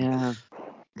 Bless him. Yeah.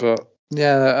 But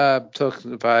yeah,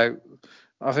 talking about,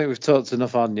 I think we've talked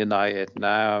enough on United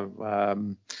now.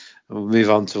 We'll move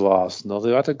on to Arsenal.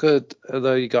 They had a good,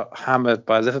 although you got hammered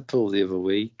by Liverpool the other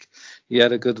week, you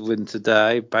had a good win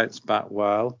today, bounced back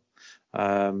well.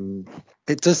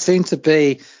 It does seem to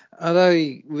be, although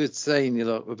we were saying you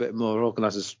look a bit more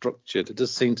organised and structured, it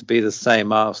does seem to be the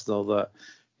same Arsenal that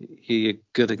you're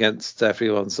good against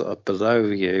everyone sort of below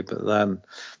you, but then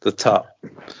the top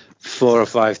 4 or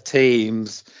 5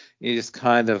 teams, you just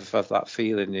kind of have that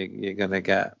feeling you're going to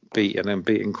get beaten and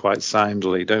beaten quite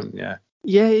soundly, don't you?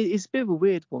 Yeah, it's a bit of a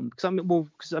weird one because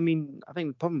I think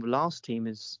the problem with last team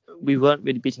is we weren't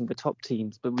really beating the top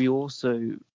teams, but we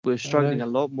also were struggling a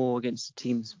lot more against the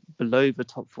teams below the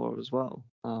top 4 as well.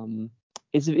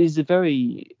 It's a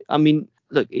very, I mean,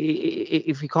 look,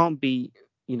 if we can't beat,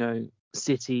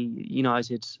 City,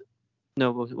 United,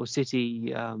 or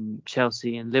City,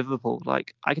 Chelsea and Liverpool,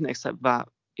 like I can accept that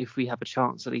if we have a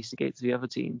chance at least against the other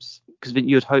teams, because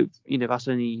you'd hope, that's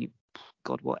only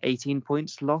 18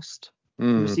 points lost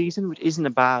from the season, which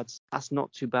that's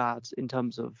not too bad in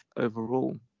terms of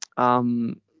overall.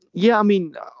 Yeah, I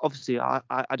mean, obviously I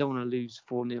don't want to lose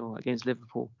 4-0 against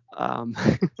Liverpool. But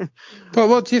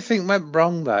what do you think went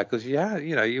wrong there? Because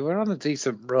you were on a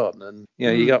decent run, and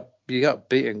you you got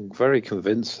beaten very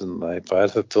convincingly by a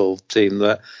Liverpool team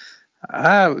that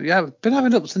been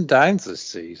having ups and downs this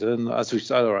season. As we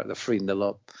said, all right, they're 3-0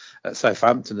 up at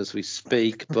Southampton as we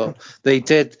speak, but they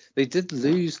did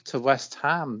lose to West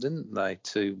Ham, didn't they?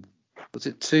 Was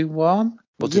it 2-1?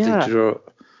 Or did they draw?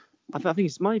 I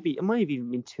think it might have even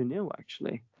been 2-0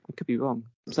 actually. I could be wrong.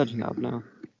 I'm searching it up now.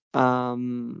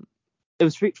 It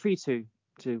was 3-2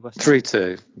 to West Ham.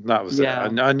 3-2. That was it.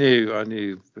 I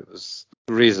knew it was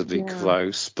reasonably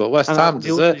close, but West Ham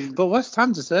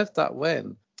deserved that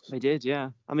win. They did,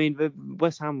 yeah. I mean,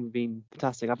 West Ham have been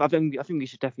fantastic. I think we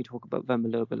should definitely talk about them a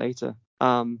little bit later.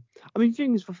 I mean,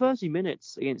 things for 30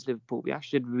 minutes against Liverpool, we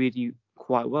actually did really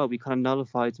quite well. We kind of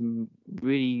nullified them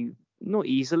really, not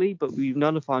easily, but we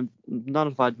nullified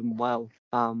them well.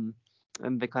 And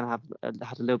they kind of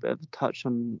had a little bit of a touch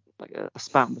on, like a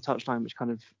spat on the touchline, which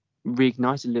kind of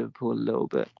reignited Liverpool a little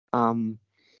bit.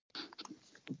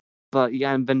 But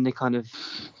yeah, and then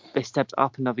they stepped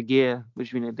up another gear,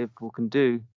 which we know Liverpool can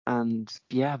do, and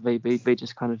yeah, they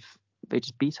just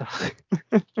beat us,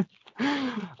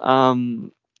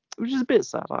 which is a bit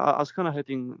sad. I was kind of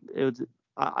hoping it would.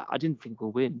 I didn't think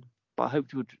we'll win, but I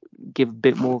hoped it would give a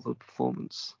bit more of a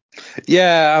performance.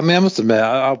 Yeah, I mean, I must admit,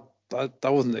 I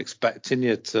wasn't expecting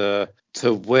you to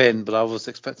win, but I was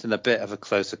expecting a bit of a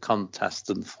closer contest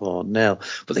than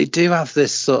 4-0. But they do have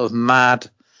this sort of mad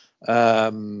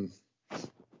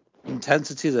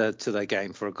intensity to their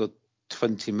game for a good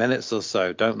 20 minutes or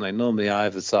so, don't they? Normally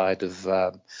either side of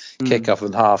kick-off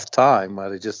and half-time, where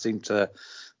they just seem to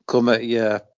come at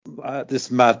you at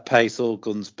this mad pace, all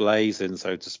guns blazing,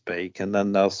 so to speak, and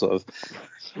then they'll sort of,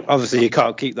 obviously you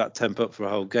can't keep that tempo up for a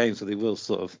whole game, so they will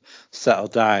sort of settle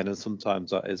down, and sometimes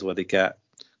that is where they get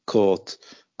caught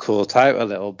out a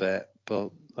little bit. But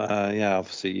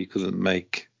obviously you couldn't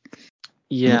make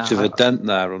much of a dent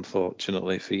there,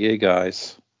 unfortunately, for you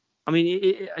guys. I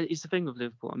mean, it's the thing with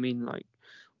Liverpool. I mean, like,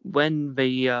 when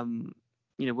they,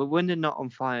 when they're not on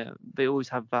fire, they always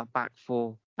have that back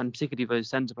four, and particularly those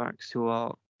centre backs who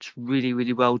are really,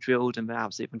 really well drilled, and they're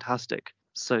absolutely fantastic.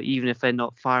 So even if they're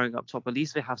not firing up top, at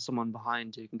least they have someone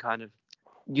behind who can kind of,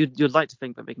 you'd like to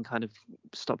think that they can kind of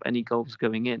stop any goals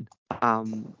going in.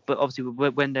 But obviously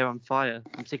when they're on fire,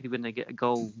 and particularly when they get a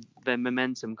goal, their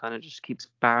momentum kind of just keeps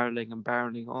barreling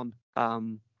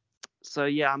on. So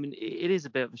yeah, I mean, it is a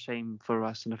bit of a shame for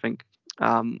us, and I think,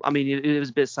 I mean, it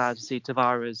was a bit sad to see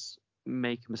Tavares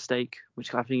make a mistake,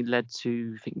 which I think led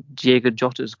to Diego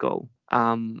Jota's goal.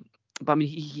 But I mean,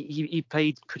 he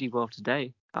played pretty well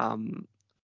today,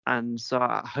 and so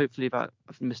hopefully that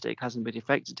mistake hasn't really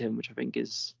affected him, which I think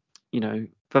is, that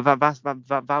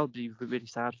would be a really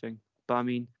sad thing. But I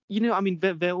mean,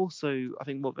 they're also, I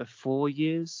think, they're 4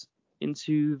 years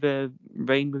into their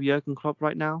reign with Jurgen Klopp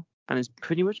right now. And it's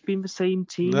pretty much been the same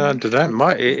team. No, I don't know.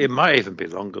 It might even be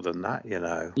longer than that,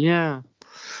 Yeah.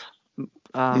 It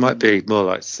might be more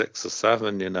like 6 or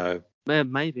 7, Yeah,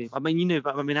 maybe. I mean,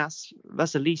 that's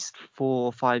at least 4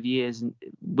 or 5 years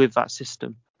with that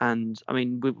system. And I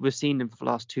mean, we've seen them for the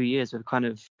last 2 years.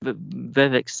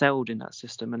 They've excelled in that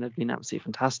system, and they've been absolutely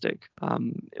fantastic.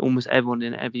 Almost everyone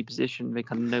in every position, they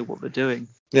kind of know what they're doing.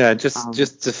 Yeah,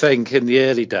 just to think, in the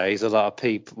early days, a lot of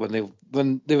people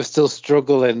when they were still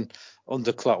struggling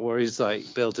under Klopp, where he's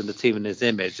like building the team in his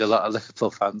image, a lot of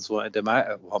Liverpool fans wanted him out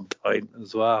at one point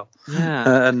as well.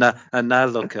 Yeah. and now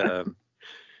look at him.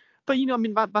 But I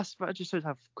mean, that just shows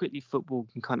how quickly football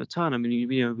can kind of turn. I mean,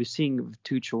 we're seeing it with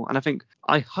Tuchel, and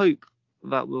I hope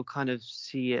that we'll kind of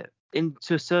see it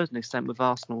to a certain extent with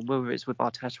Arsenal, whether it's with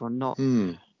Arteta or not.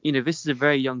 This is a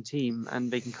very young team,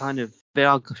 and they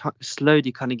are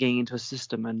slowly kind of getting into a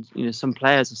system, and some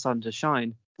players are starting to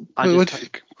shine.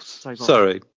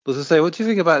 Sorry, was I say, what do you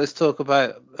think about this talk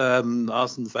about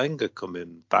Arsene Wenger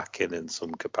coming back in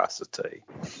some capacity?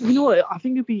 You know what? I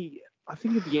think it'd be.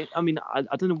 I mean, I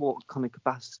don't know what kind of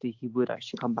capacity he would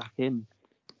actually come back in.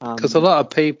 Because a lot of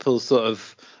people sort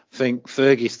of think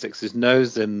Fergie sticks his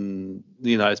nose in the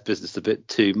United's business a bit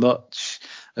too much,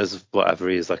 as whatever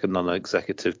he is, like a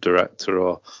non-executive director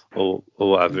or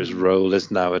whatever his role is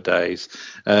nowadays.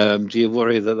 Do you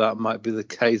worry that might be the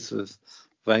case with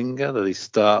Wenger, that he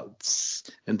starts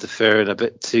interfering a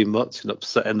bit too much and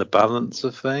upsetting the balance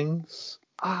of things?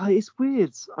 It's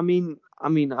weird. I mean,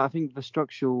 I think our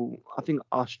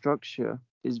structure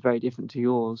is very different to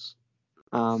yours.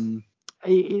 It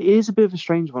is a bit of a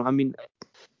strange one. I mean,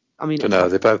 no,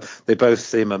 they both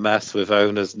seem a mess with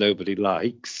owners nobody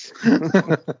likes.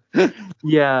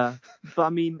 Yeah, but I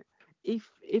mean, if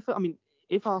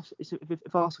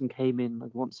Arsenal came in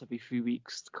like once every few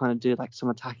weeks to kind of do like some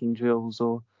attacking drills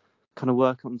or kind of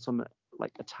work on some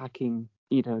like attacking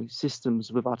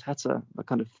systems with Arteta, like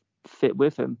kind of fit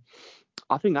with him,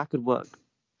 I think that could work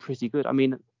pretty good. I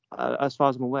mean, as far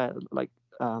as I'm aware, like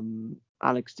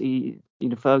Alex,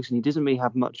 Ferguson, he doesn't really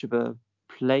have much of a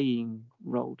playing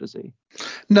role, does he?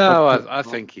 No, I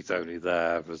think he's only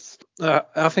there as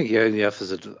I think he only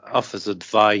offers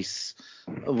advice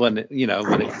when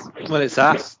it's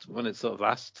asked, when it's sort of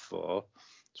asked for,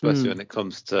 especially when it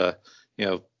comes to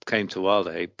came to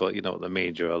Wally. But you know what the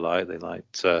media are like; they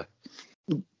like to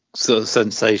sort of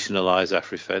sensationalize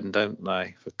everything, don't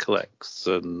they, for clicks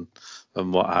and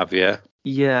what have you.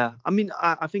 Yeah, I mean,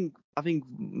 I think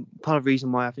part of the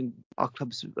reason why I think our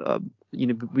clubs,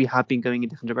 we have been going in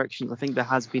different directions. I think there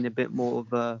has been a bit more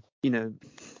of a,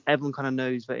 everyone kind of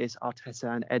knows that it's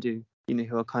Arteta and Edu,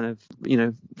 who are kind of,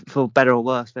 for better or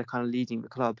worse, they're kind of leading the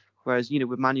club. Whereas,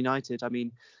 with Man United, I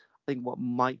mean, I think what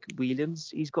Mike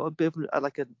Whelan's, he's got a bit of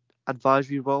like an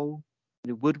advisory role.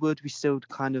 Woodward, we still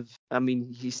kind of, I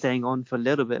mean, he's staying on for a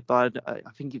little bit, but I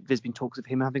think there's been talks of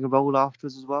him having a role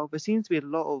afterwards as well. There seems to be a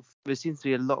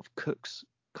lot of cooks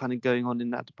kind of going on in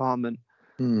that department.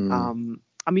 I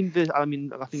mean,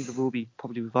 I think there will be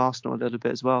probably with Arsenal a little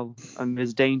bit as well. I mean,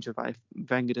 there's danger that if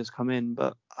Wenger does come in,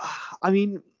 but I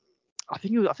mean, I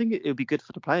think it would be good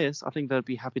for the players. I think they'll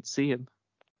be happy to see him,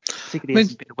 particularly as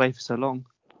he's been away for so long.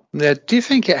 Yeah, do you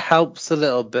think it helps a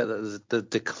little bit that the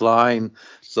decline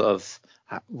sort of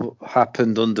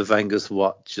happened under Wenger's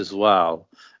watch as well?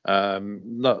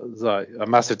 Not like a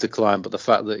massive decline, but the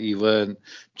fact that you weren't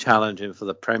challenging for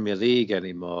the Premier League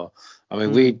anymore. I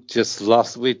mean, we just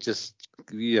finished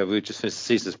the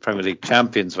season as Premier League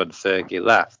champions when Fergie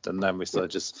left, and then we sort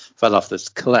of just fell off this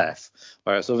cliff.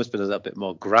 Where it's always been a little bit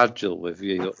more gradual with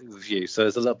you, so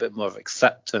there's a little bit more of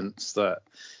acceptance that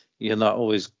you're not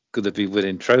always going to be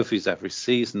winning trophies every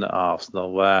season at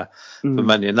Arsenal, where for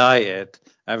Man United,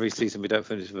 every season we don't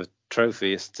finish with a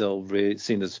trophy is still really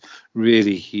seen as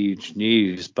really huge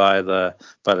news by the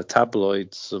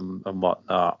tabloids and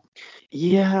whatnot.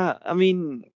 Yeah, I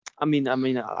mean,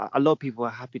 a lot of people are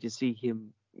happy to see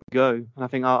him go, and I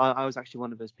think I was actually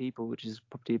one of those people, which is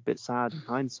probably a bit sad in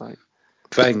hindsight.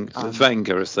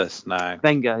 Wenger is this now?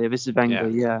 Wenger, yeah, this is Wenger,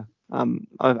 yeah.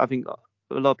 I think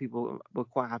a lot of people were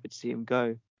quite happy to see him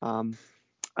go. I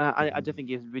don't think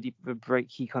it was really the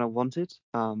break he kind of wanted.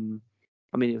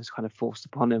 I mean, it was kind of forced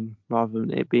upon him rather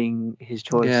than it being his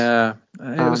choice. Yeah,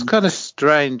 it was kind of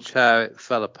strange how it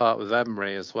fell apart with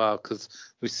Emery as well, because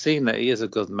we've seen that he is a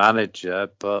good manager,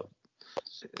 but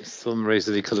for some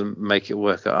reason he couldn't make it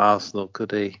work at Arsenal,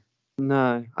 could he?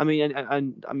 No, I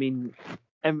mean,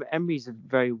 Emery's a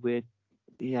very weird.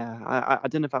 Yeah, I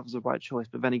don't know if that was the right choice,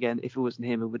 but then again, if it wasn't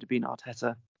him, it would have been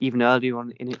Arteta even earlier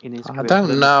on in his career. I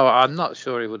don't know. I'm not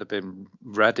sure he would have been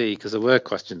ready, because there were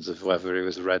questions of whether he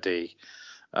was ready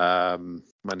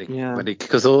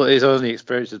because all his only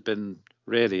experience has been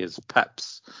really as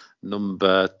Pep's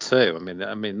number 2.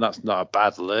 I mean that's not a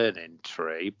bad learning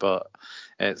tree, but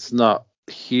it's not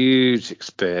huge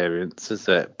experience, is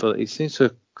it? But he seems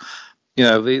to,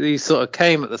 these sort of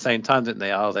came at the same time, didn't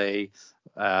they? Ali,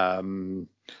 Lampard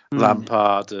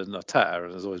and Arteta,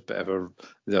 and there's always a bit of a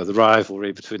the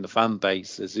rivalry between the fan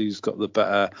bases, who's got the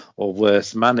better or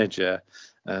worse manager,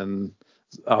 and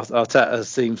Arteta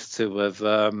seems to have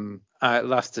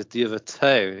outlasted the other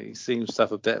two. He seems to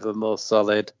have a bit of a more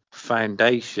solid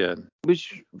foundation,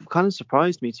 which kind of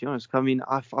surprised me, to be honest. I mean,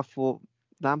 I thought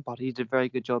Lampard, he did a very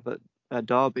good job at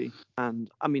Derby,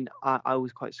 and I mean, I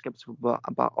was quite skeptical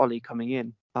about Ollie coming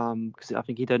in, because I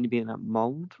think he'd only been at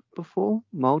Molde before.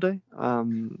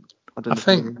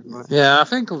 I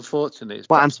think unfortunately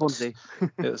Swansea.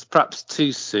 It was perhaps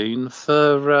too soon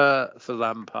for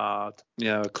Lampard.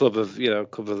 A club of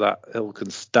that ilk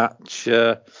and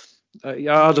stature.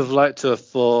 I'd have liked to have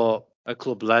thought a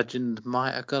club legend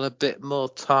might have got a bit more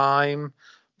time,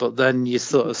 but then you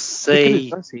sort of see.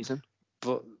 First season.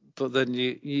 But then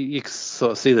you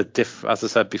sort of see the as I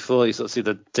said before, you sort of see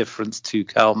the difference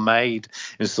Tuchel made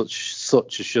in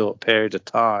such a short period of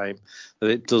time that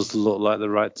it does look like the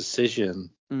right decision.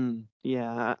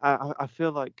 Yeah, I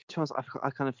feel like, to be honest, I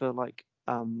kind of feel like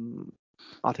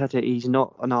Arteta, he's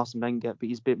not an Arsene Wenger, but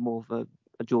he's a bit more of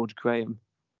a George Graham.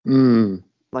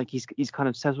 Like he's kind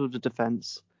of settled the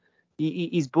defence.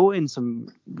 He's brought in some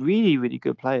really, really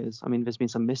good players. I mean, there's been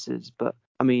some misses, but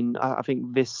I mean, I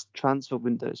think this transfer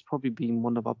window has probably been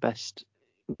one of our best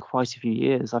in quite a few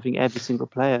years. I think every single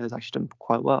player has actually done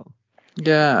quite well.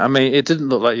 Yeah, I mean, it didn't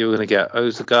look like you were going to get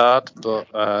Odegaard, but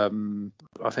I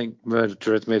think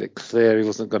Madrid made it clear he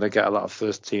wasn't going to get a lot of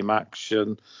first team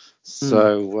action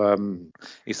So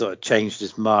he sort of changed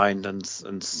his mind and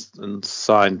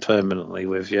signed permanently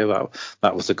with you.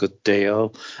 That was a good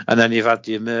deal. And then you've had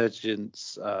the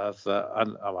emergence of I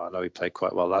know he played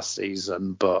quite well last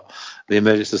season, but the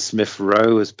emergence of Smith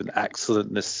Rowe has been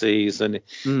excellent this season.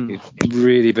 He's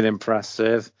really been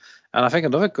impressive. And I think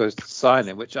another good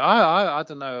signing, which I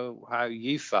don't know how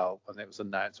you felt when it was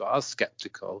announced, but I was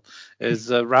sceptical, is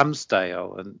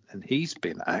Ramsdale, and he's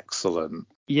been excellent.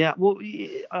 Yeah, well,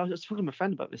 I was talking to my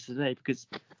friend about this today because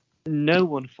I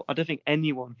don't think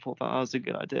anyone thought that was a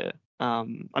good idea. I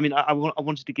mean, I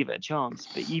wanted to give it a chance,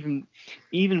 but even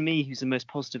me, who's the most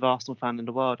positive Arsenal fan in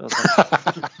the world, I was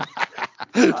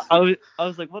like, I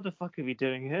was like, what the fuck are we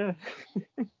doing here?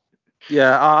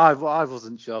 Yeah, I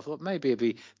wasn't sure. I thought maybe it'd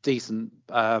be decent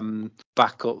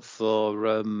backup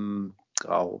for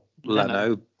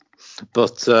Leno,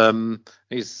 but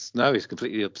he's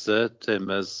completely absurd him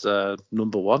as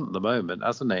number one at the moment,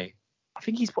 hasn't he? I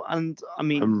think and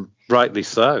rightly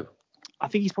so. I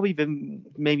think he's probably been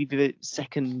maybe the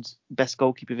second best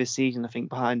goalkeeper this season, I think,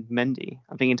 behind Mendy.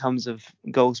 I think in terms of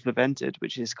goals prevented,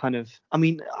 which is kind of, I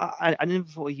mean, I never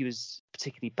thought he was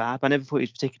particularly bad, but I never thought he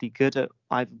was particularly good at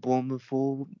either Bournemouth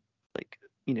or,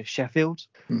 Sheffield.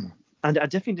 And I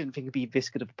definitely didn't think he'd be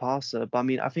this good of a passer, but I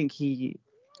mean, I think he's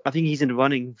in the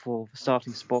running for the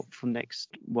starting spot for next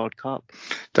World Cup.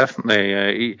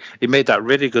 Definitely. He made that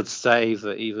really good save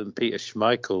that even Peter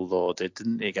Schmeichel lauded,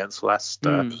 didn't he, against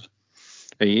Leicester?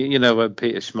 You know, when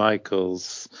Peter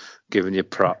Schmeichel's giving you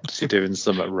props, you're doing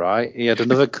something right. He had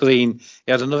another clean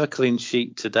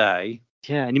sheet today.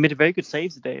 Yeah, and he made a very good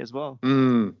save today as well.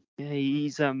 Yeah,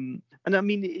 he's and I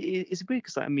mean, it's weird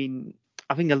because I mean,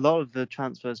 I think a lot of the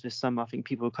transfers this summer, I think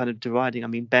people are kind of deriding. I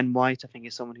mean, Ben White, I think,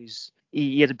 is someone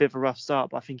he had a bit of a rough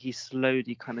start, but I think he's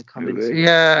slowly kind of come into.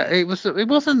 Yeah, it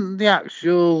wasn't the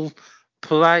actual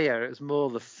player. It was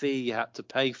more the fee you had to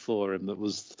pay for him that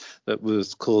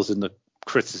was causing the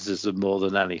criticism more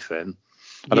than anything.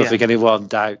 I don't think anyone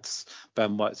doubts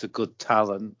Ben White's a good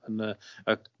talent and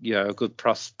a good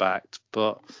prospect,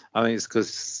 but I think it's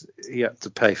because he had to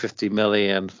pay 50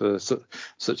 million for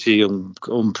such a young,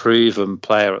 unproven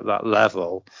player at that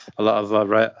level. A lot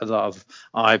of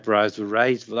eyebrows were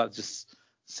raised, but that just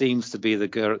seems to be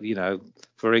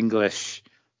for English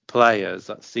players,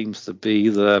 that seems to be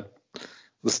the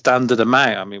standard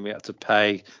amount. I mean, we had to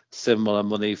pay similar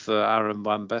money for Aaron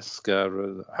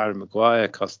Wan-Bissaka. Harry Maguire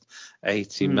cost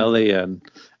 80 million.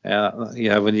 When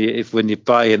you're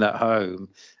buying at home,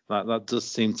 that does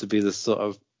seem to be the sort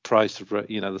of price,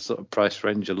 the sort of price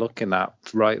range you're looking at,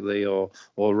 rightly or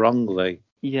wrongly.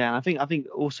 Yeah, I think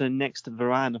also next to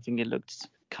Varane, I think it looked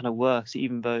kind of worse,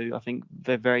 even though I think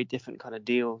they're very different kind of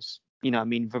deals. I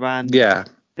mean, Varane. Yeah.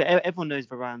 Everyone knows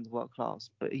Varane's world class,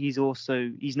 but he's not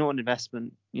an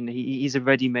investment. He's a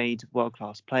ready-made world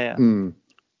class player.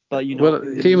 But he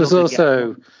was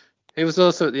also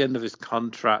at the end of his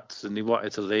contract and he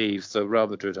wanted to leave, so Real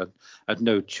Madrid had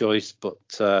no choice but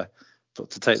to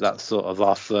take that sort of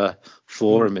offer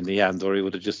for him in the end, or he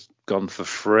would have just gone for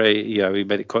free. He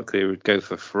made it quite clear he would go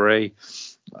for free.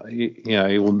 He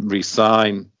wouldn't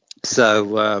resign.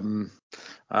 So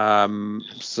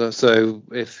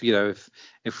if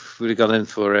we'd have gone in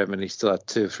for him and he still had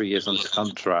 2 or 3 years on his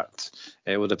contract,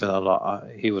 it would have been a lot.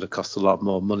 He would have cost a lot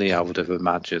more money, I would have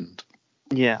imagined.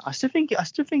 Yeah, I still think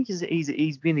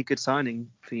he's been a good signing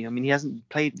for you. I mean, he hasn't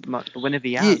played much, but whenever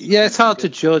he has, it's hard to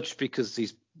judge because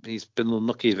he's been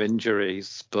unlucky of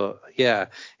injuries, but yeah,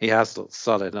 he has looked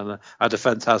solid, and our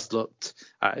defence has looked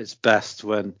at its best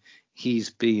when he's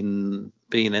been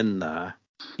in there.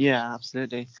 Yeah,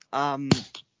 absolutely.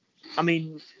 I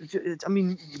mean,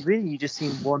 really, you just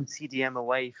seem one CDM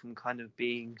away from kind of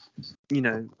being,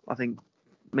 I think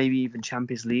maybe even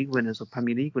Champions League winners or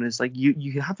Premier League winners. Like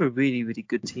you have a really, really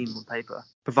good team on paper,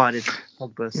 provided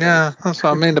Pogba stays. Yeah, that's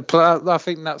what I mean. I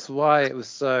think that's why it was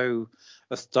so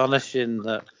astonishing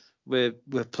that we've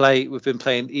been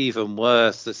playing even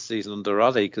worse this season under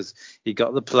Ollie, because he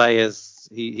got the players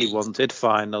he wanted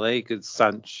finally. Good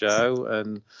Sancho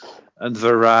and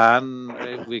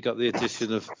Varane. We got the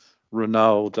addition of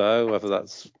Ronaldo, whether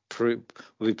that's will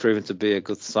be proven to be a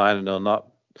good signing or not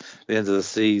at the end of the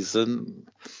season.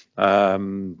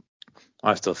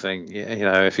 I still think,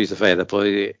 if he's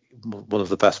available, one of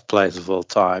the best players of all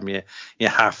time, you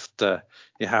have to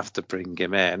bring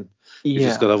him in. Yeah. You've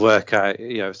just got to work out,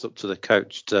 it's up to the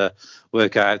coach to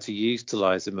work out how to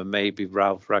utilise him, and maybe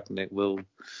Ralf Rangnick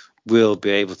will be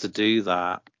able to do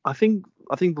that. I think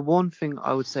the one thing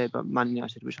I would say about Man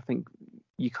United, which I think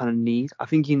you kind of need, I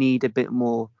think you need a bit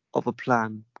more of a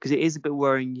plan, because it is a bit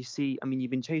worrying. You see, I mean, you've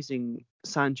been chasing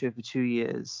Sancho for 2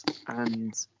 years,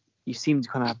 and you seem to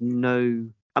kind of have no.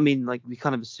 I mean, like we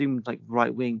kind of assumed like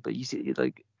right wing, but you see,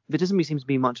 like there doesn't really seem to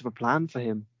be much of a plan for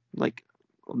him, like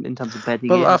in terms of bedding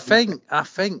Well, in. I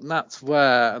think that's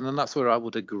where, and then that's where I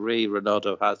would agree.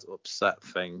 Ronaldo has upset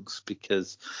things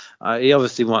because he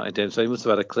obviously wanted him, so he must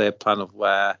have had a clear plan of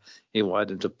where he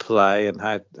wanted him to play and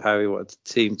how he wanted the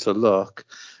team to look.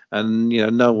 And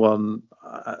no one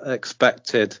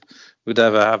expected we'd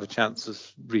ever have a chance of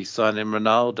re-signing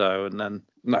Ronaldo, and then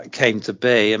that came to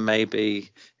be, and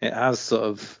maybe it has sort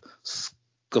of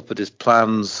scuppered his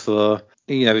plans for.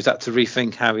 He's had to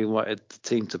rethink how he wanted the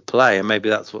team to play, and maybe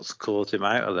that's what's caught him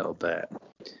out a little bit.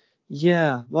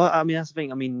 Yeah, well, I mean that's the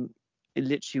thing. I mean, it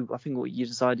literally, I think what you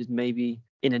decided maybe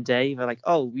in a day, they're like,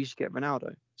 oh, we should get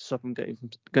Ronaldo, stop him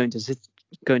going to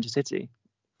City.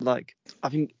 Like, I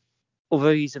think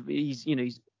although he's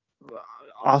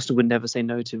Arsenal would never say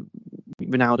no to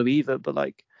Ronaldo either, but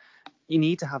like you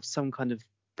need to have some kind of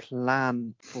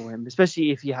plan for him, especially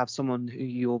if you have someone who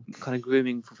you're kind of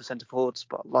grooming for the centre forward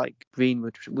spot, like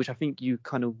Greenwood, which I think you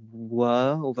kind of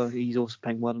were, although he's also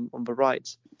playing well on the right.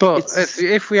 But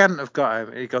if we hadn't have got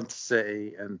him, he'd gone to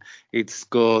City and he'd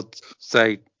scored,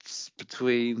 say,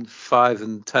 between 5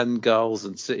 and 10 goals,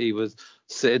 and City was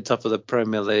sitting top of the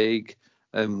Premier League,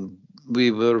 and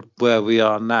we were where we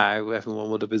are now,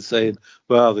 everyone would have been saying,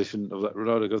 well, they shouldn't have let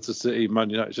Ronaldo go to City. Man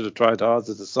United should have tried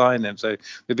harder to sign him. So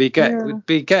we'd be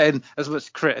getting as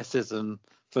much criticism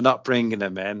for not bringing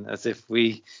him in as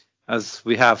we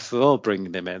have for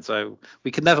bringing him in. So we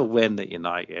can never win at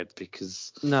United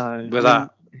because we're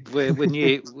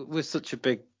such a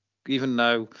big. Even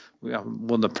though we haven't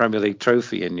won the Premier League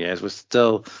trophy in years, we're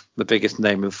still the biggest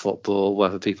name in football,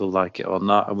 whether people like it or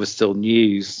not, and we're still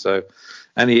news. So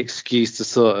any excuse to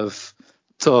sort of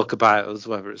talk about us,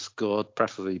 whether it's good,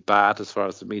 preferably bad, as far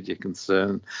as the media are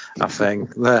concerned, I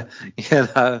think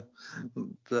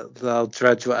they'll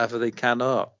dredge whatever they can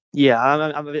up. Yeah,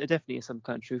 I'm definitely some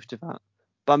kind of truth to that.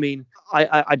 But I mean,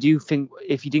 I do think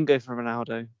if you didn't go for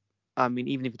Ronaldo, I mean,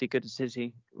 even if you did go to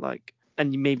City, like,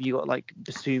 and maybe you got like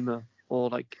Basuma or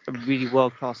like a really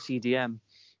world class CDM,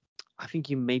 I think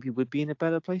you maybe would be in a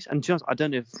better place. And to be honest, I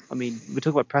don't know if, I mean, we're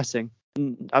talking about pressing.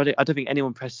 I don't think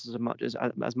anyone presses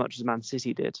as much as Man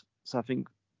City did. So I think,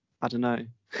 I don't know.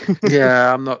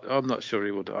 Yeah, I'm not sure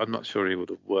he would. I'm not sure he would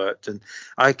have worked. And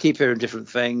I keep hearing different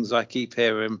things. I keep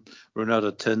hearing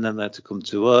Ronaldo turn them there to come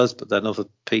to us, but then other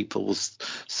people will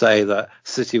say that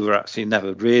City were actually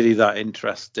never really that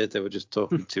interested. They were just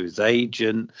talking to his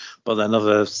agent. But then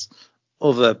other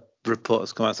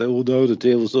reporters come out and say, "Oh no, the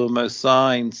deal was almost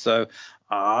signed." So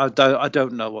I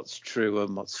don't know what's true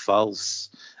and what's false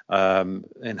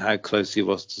in how close he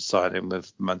was to signing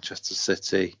with Manchester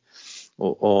City.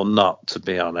 Or not, to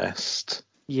be honest.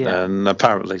 Yeah. And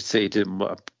apparently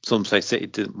some say City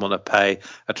didn't want to pay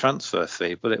a transfer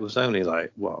fee, but it was only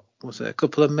like, what was it, a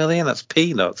couple of million? That's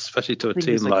peanuts, especially to a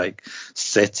team like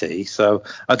City. So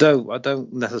I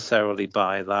don't necessarily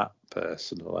buy that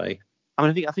personally. I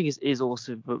mean, I think it is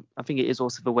also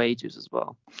the wages as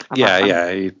well.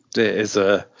 It is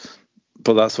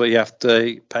but that's what you have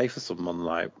to pay for someone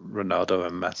like Ronaldo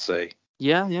and Messi.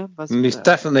 Yeah. And he's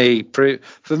definitely proved,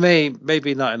 for me,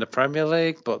 maybe not in the Premier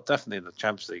League, but definitely in the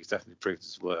Champions League, he's definitely proved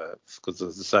his worth. Because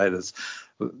as I say,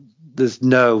 there's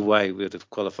no way we'd have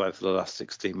qualified for the last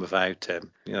 16 without him.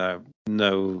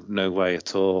 No way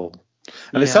at all.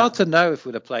 And it's hard to know if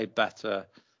we'd have played better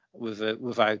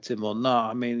without him or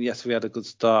not. I mean, yes, we had a good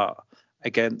start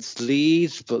against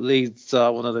Leeds, but Leeds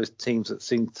are one of those teams that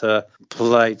seem to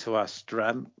play to our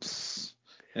strengths,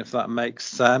 if that makes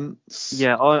sense.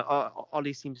 Yeah,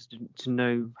 Ollie seems to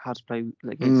know how to play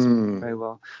against him very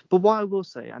well. But what I will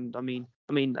say, and I mean,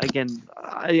 again,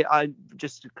 I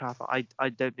just to clarify, I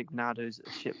don't think Ronaldo's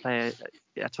a shit player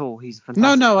at all. He's a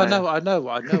fantastic No, player. I know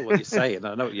what you're saying.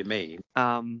 I know what you mean.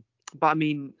 But I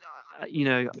mean,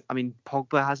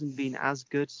 Pogba hasn't been as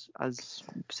good as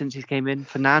since he came in.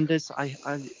 Fernandes,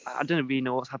 I don't really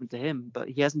know what's happened to him, but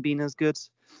he hasn't been as good.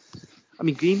 I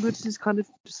mean, Greenwood has kind of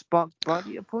sparked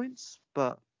brightly at points,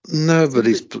 but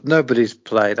nobody's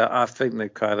played. I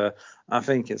think I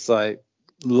think it's like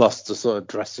lost the sort of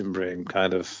dressing room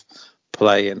kind of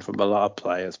playing from a lot of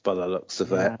players by the looks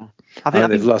of it. I think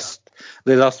they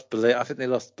lost belief. I think they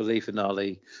lost belief in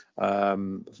Ollie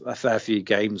a fair few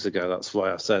games ago. That's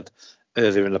why I said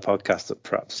earlier in the podcast that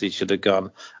perhaps he should have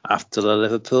gone after the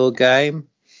Liverpool game.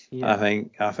 Yeah. I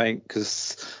think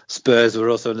because Spurs were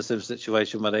also in the same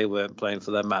situation where they weren't playing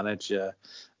for their manager.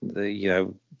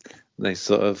 They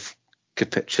sort of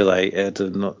capitulated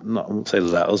and not say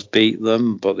let us beat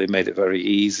them, but they made it very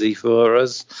easy for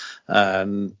us,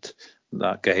 and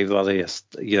that gave Ollie a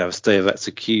stay of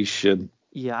execution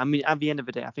Yeah, I mean, at the end of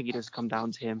the day, I think it does come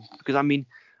down to him because I mean,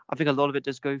 I think a lot of it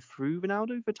does go through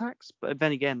Ronaldo for attacks. But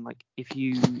then again, like if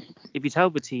you tell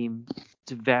the team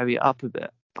to vary it up a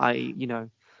bit, I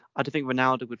don't think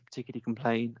Ronaldo would particularly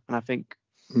complain, and I think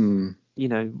Hmm.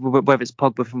 whether it's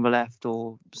Pogba from the left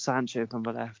or Sancho from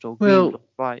the left or Greenwood Well, on the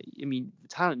right, I mean, the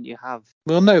talent you have.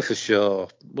 we'll know for sure.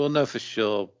 We'll know for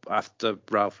sure after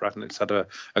Ralph Ragnick's had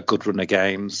a good run of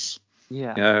games.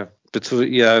 Yeah,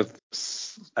 Between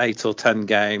 8 or 10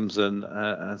 games,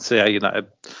 and see how United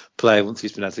play once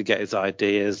he's been able to get his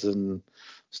ideas and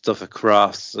stuff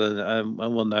across, and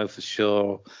we'll know for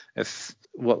sure if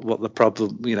what the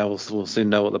problem. We'll soon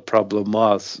know what the problem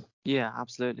was. yeah,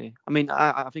 absolutely. I mean,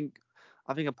 I think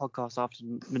a podcast after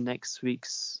the next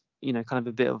week's, kind of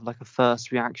a bit of like a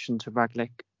first reaction to Ragnick.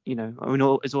 I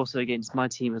mean, it's also against my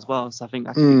team as well, so I think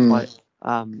that could be quite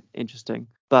interesting.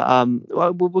 But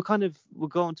well, we'll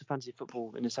go on to fantasy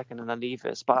football in a second and then leave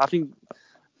this. But I think,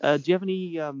 do you have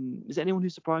any? Is there anyone who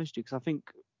surprised you? Because I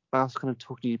think I was kind of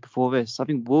talking to you before this. I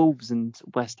think Wolves and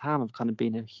West Ham have kind of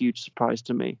been a huge surprise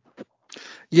to me.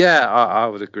 Yeah, I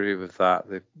would agree with that,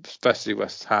 especially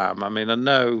West Ham. I mean, I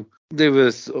know they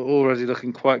was already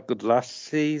looking quite good last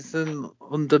season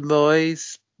under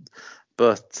Moyes,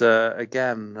 but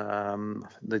again,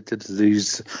 they did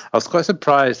lose. I was quite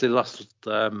surprised they lost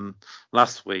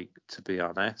last week, to be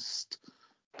honest.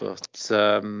 But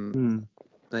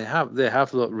they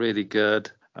have looked really good.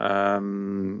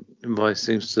 Moyes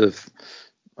seems to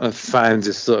have found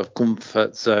his sort of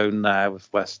comfort zone now with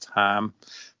West Ham,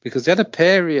 because he had a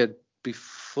period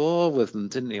before with them,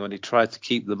 didn't he, when he tried to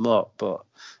keep them up, but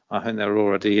I think they were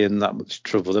already in that much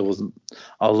trouble. There wasn't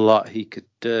a lot he could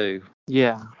do.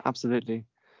 Yeah, absolutely.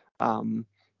 And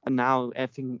now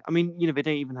everything. I mean, they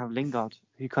don't even have Lingard,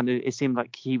 who kind of it seemed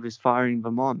like he was firing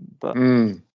them on, but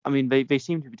Mm. I mean, they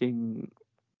seem to be doing.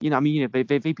 I mean, they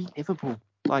beat Liverpool.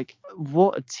 Like,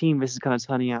 what a team this is kind of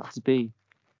turning out to be.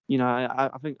 I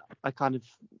think I kind of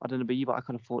I don't know about you, but I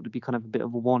kind of thought it'd be kind of a bit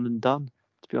of a one and done,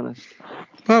 to be honest.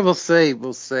 Well, we'll see.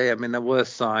 We'll see. I mean, there were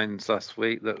signs last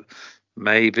week that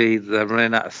maybe they're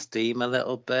running out of steam a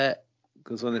little bit,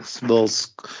 because when it's small,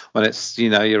 when it's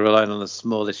you're relying on a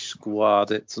smallish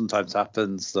squad, it sometimes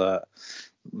happens that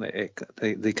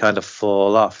they kind of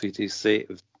fall off. You do see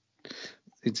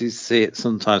it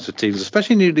sometimes for teams,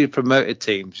 especially newly promoted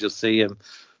teams. You'll see them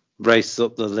race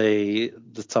up the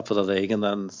top of the league, and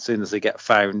then as soon as they get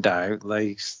found out,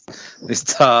 they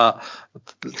start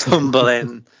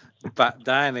tumbling back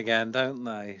down again, don't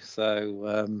they?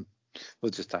 So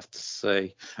we'll just have to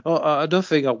see. Oh, another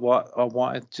thing I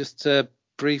wanted just to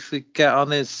briefly get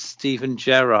on is Steven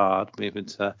Gerrard moving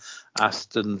to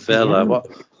Aston Villa. Yeah. What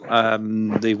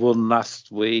they won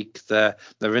last week. They're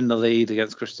in the lead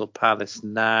against Crystal Palace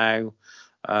now.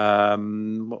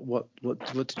 What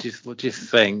do you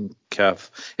think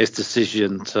of his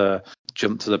decision to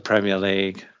jump to the Premier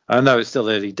League? I know it's still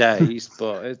early days,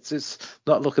 but it's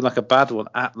not looking like a bad one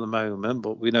at the moment.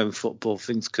 But we know in football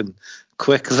things can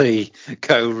quickly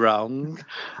go wrong.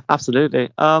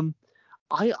 Absolutely. I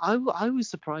was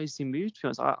surprised he moved. To be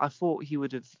honest, I thought he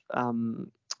would have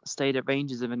stayed at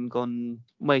Rangers and then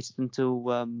waited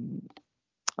until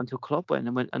Klopp went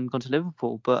and gone to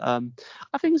Liverpool. But I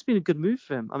think it's been a good move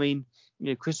for him. I mean,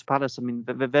 Crystal Palace. I mean,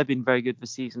 they've been very good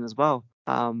this season as well.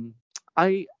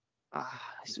 I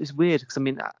it's weird because I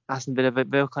mean, Aston Villa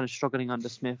they're kind of struggling under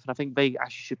Smith, and I think they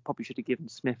actually should have given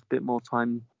Smith a bit more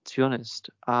time, to be honest.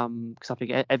 Because I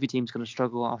think every team's going to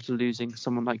struggle after losing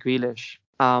someone like Grealish.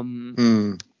 I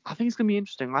think it's going to be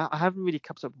interesting. I haven't really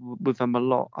kept up with them a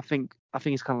lot. I think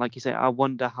it's kind of like you say. I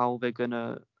wonder how they're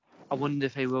gonna. I wonder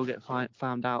if they will get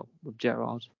found out with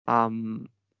Gerrard. But I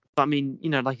mean,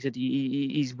 like you said,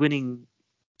 he's winning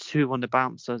 2 on the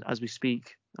bounce as we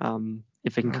speak.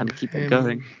 If they can kind of keep it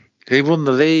going. He won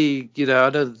the league.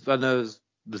 I know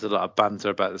there's a lot of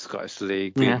banter about the Scottish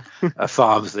League being a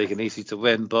farmers league and easy to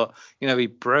win, but he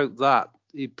broke that.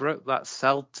 He broke that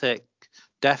Celtic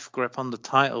death grip on the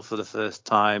title for the first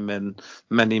time in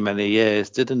many, many years,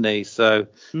 didn't he? So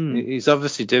he's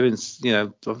obviously doing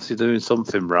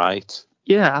something right.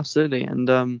 Yeah, absolutely. And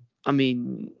I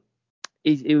mean,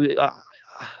 I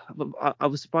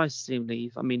was surprised to see him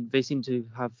leave. I mean, they seem to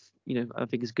have, I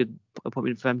think it's a good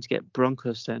appointment for them to get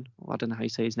Bronckhorst in. Well, I don't know how you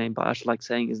say his name, but I actually like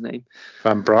saying his name.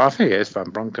 I think it is Van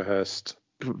Bronckhorst.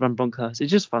 Van Bronckhorst.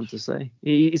 It's just fun to say.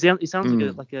 He sounds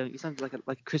like a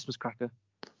Christmas cracker.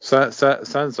 So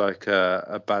sounds like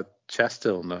a bad chest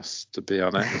illness, to be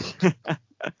honest.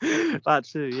 That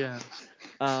too, yeah.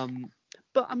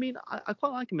 But I mean, I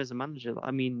quite like him as a manager.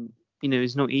 I mean,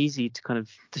 it's not easy to kind of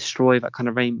destroy that kind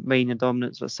of reign of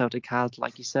dominance that Celtic had,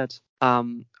 like you said.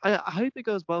 I hope it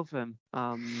goes well for him.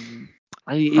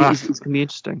 It's going to be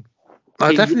interesting.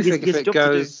 I definitely think he has a job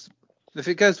to do. if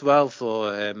it goes well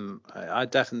for him, I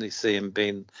definitely see him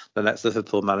being the next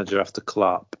Liverpool manager after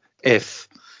Klopp. If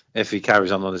he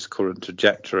carries on his current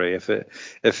trajectory, if it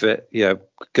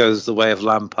goes the way of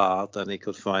Lampard, then he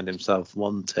could find himself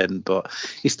wanting. But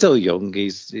he's still young.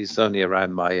 He's only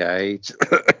around my age.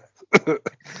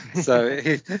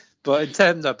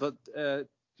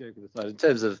 Joking aside, in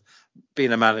terms of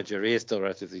being a manager, he is still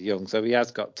relatively young, so he has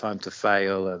got time to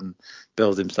fail and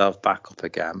build himself back up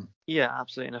again. Yeah,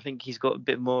 absolutely. And I think he's got a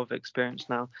bit more of experience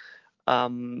now. I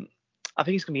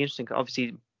think it's going to be interesting.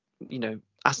 Obviously,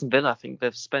 Aston Villa, I think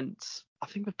they've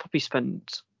probably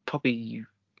spent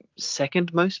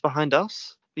second most behind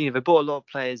us. They brought a lot of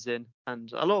players in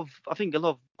and a lot of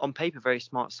on paper very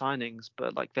smart signings,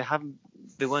 but like they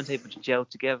weren't able to gel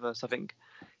together. So I think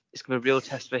it's going to be a real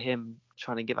test for him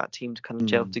trying to get that team to kind of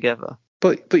gel together.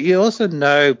 But you also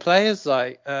know players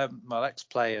like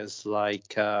ex-players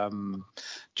like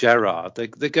Gerrard,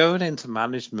 they're going into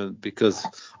management because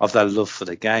of their love for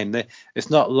the game. It's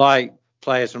not like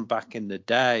players from back in the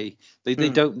day. They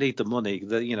don't need the money.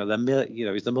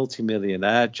 He's a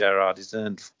multi-millionaire. Gerrard, he's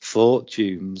earned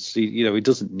fortunes. He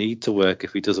doesn't need to work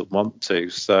if he doesn't want to.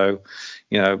 So,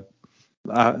 he's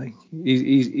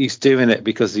doing it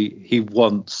because he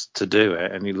wants to do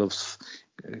it and he loves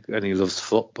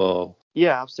football.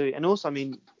 Yeah, absolutely. And also, I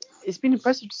mean, it's been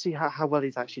impressive to see how well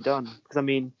he's actually done. Because, I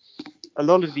mean, a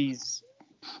lot of these,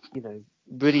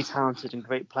 really talented and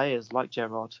great players like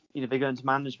Gerrard, they go into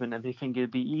management and they think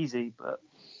it'd be easy, but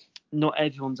not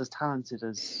everyone's as talented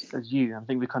as you. I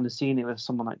think we've kind of seen it with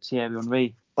someone like Thierry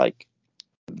Henry. Like,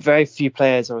 very few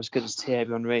players are as good as Thierry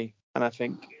Henry. And I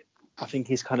think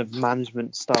his kind of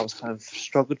management styles kind of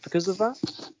struggled because of that.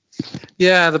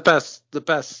 Yeah, the best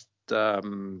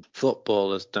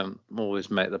footballers don't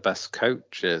always make the best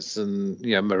coaches, and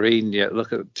Mourinho.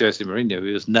 Look at Jose Mourinho.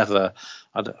 He was never.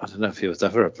 I don't know if he was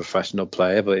ever a professional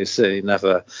player, but he's certainly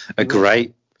never a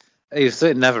great. He was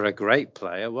certainly never a great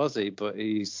player, was he? But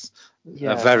he's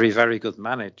a very, very good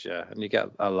manager, and you get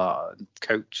a lot of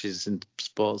coaches in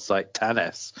sports like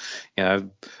tennis. A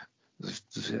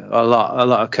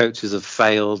lot of coaches have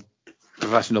failed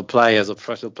professional players or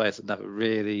professional players that never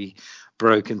really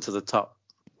broke into the top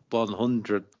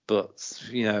 100, but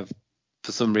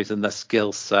for some reason their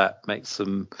skill set makes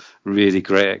them really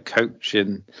great at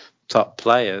coaching top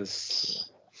players,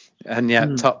 and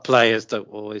yet top players don't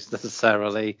always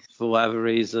necessarily, for whatever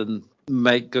reason,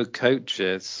 make good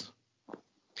coaches.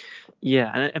 Yeah,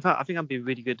 and in fact, I think I'd be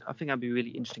really good. I think I'd be a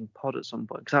really interesting pod at some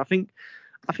point, because I think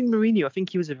Mourinho, I think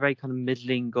he was a very kind of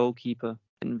middling goalkeeper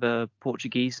in the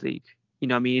Portuguese league.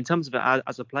 In terms of it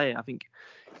as a player, I think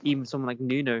even someone like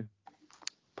Nuno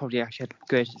probably actually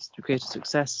had greater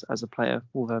success as a player,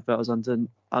 although that was under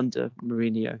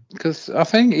Mourinho. Because I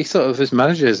think his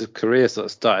manager's career sort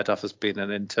of started off as being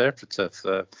an interpreter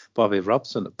for Bobby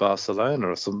Robson at Barcelona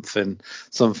or something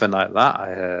like that, I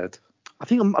heard. I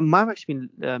think it might have actually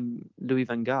been Louis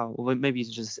van Gaal, or maybe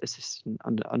he's just assistant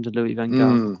under Louis van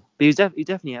Gaal. But he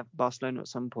definitely at Barcelona at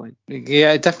some point.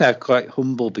 Yeah, he definitely had quite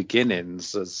humble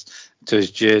beginnings to his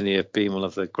journey of being one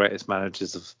of the greatest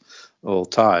managers of all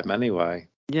time anyway.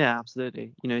 Yeah,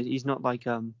 absolutely. He's not like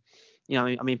Pep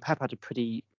had a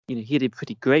pretty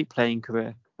great playing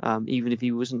career, even if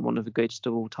he wasn't one of the greatest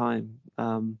of all time.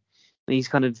 He's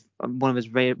kind of one of those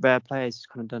rare players who's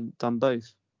kind of done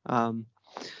both.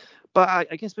 But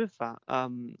I guess with that,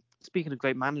 speaking of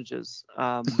great managers,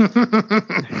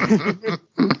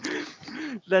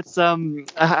 let's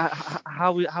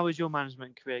how is your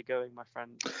management career going, my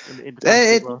friend? In the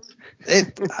fantasy world?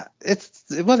 It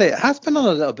has been on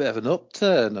a little bit of an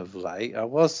upturn of late. I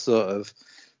was sort of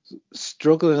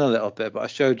struggling a little bit, but I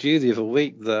showed you the other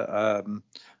week that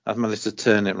I've managed to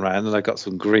turn it around and I got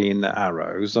some green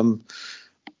arrows. I'm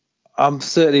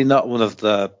certainly not one of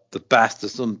the best.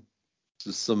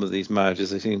 Some of these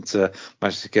managers, they seem to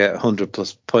manage to get 100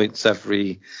 plus points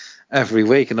every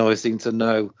week and always seem to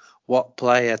know what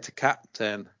player to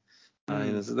captain.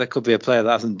 There could be a player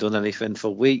that hasn't done anything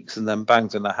for weeks and then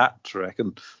bangs in a hat trick,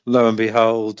 and lo and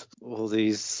behold, all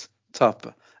these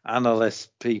top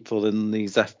analyst people in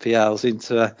these FPL seem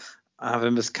to have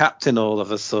him as captain all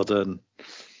of a sudden.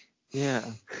 Yeah.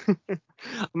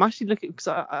 I'm actually looking, because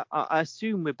I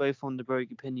assume we're both on the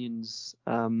Brogue Opinions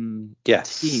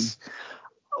yes. team.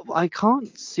 I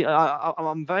can't see.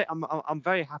 I'm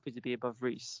very happy to be above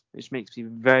Reece, which makes me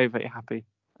very, very happy.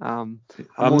 I'm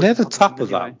near the top of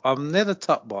that. I'm near the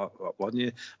top one.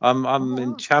 I'm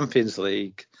in Champions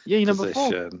League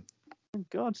position. Oh,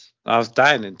 God. I was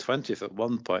down in 20th at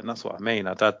one point, and that's what I mean.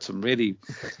 I'd had some really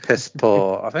piss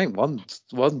poor. I think one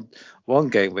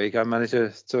game week I managed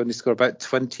to only score about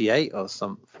 28 or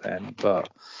something, but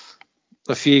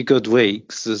a few good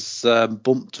weeks has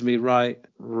bumped me right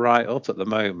up at the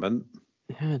moment.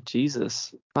 Yeah,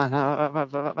 Jesus. Man,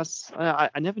 I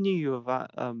never knew you were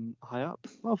that high up.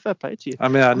 Well, fair play to you. I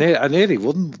mean, I nearly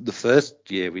won the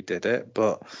first year we did it,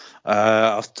 but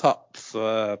I was top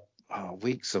for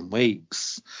weeks and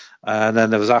weeks, and then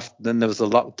there was the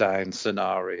lockdown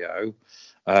scenario.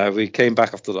 We came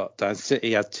back after lockdown.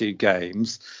 City had 2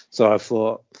 games, so I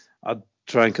thought I'd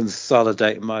try and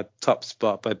consolidate my top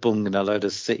spot by bunging a load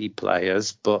of City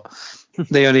players, but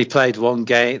they only played one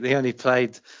game. They only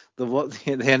played the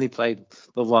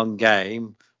one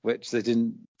game, which they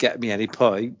didn't get me any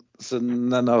points,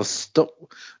 and then I was stuck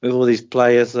with all these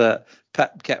players that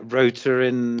Pep kept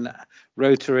rotoring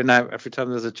out every time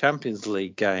there was a Champions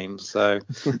League game. So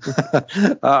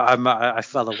I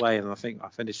fell away, and I think I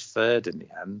finished third in the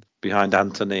end, behind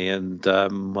Anthony and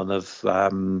one of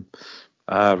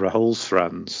Rahul's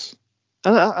friends.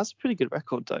 That's a pretty good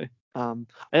record, though. I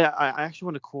actually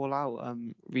want to call out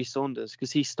Reece Saunders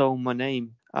because he stole my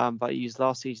name that I used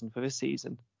last season for this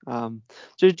season.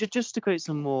 So just to create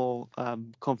some more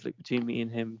conflict between me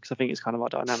and him, because I think it's kind of our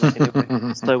dynamic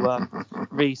anyway. So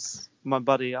Reece, my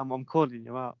buddy, I'm calling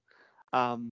you out.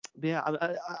 But yeah,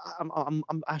 I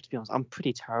have to be honest, I'm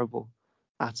pretty terrible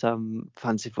at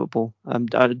fantasy football. And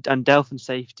Delphin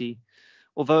safety,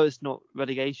 although it's not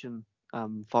relegation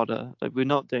fodder, like we're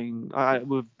not doing.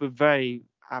 We're very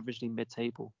averagely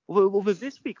mid-table. Although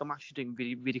this week I'm actually doing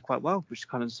really, really quite well, which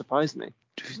kind of surprised me.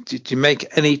 Did you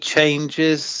make any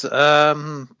changes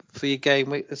for your game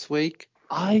week this week?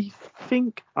 I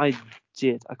think I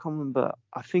did. I can't remember.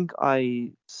 I think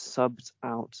I subbed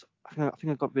out. I think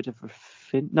I got rid of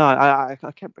Rafinha. No, I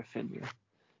kept Rafinha.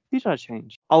 Who did I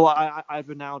change? Oh, I had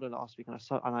Ronaldo last week, and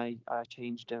I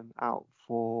changed him out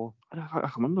for. I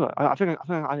can't remember. I think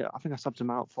I subbed him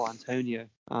out for Antonio.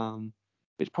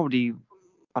 Which probably,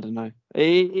 I don't know.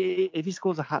 If he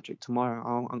scores a hat trick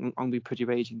tomorrow, I'm gonna be pretty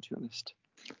raging, to be honest.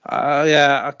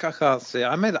 Yeah, I can't see.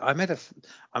 I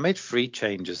made 3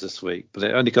 changes this week, but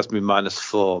it only cost me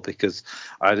 -4 because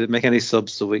I didn't make any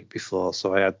subs the week before,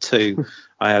 so I had two.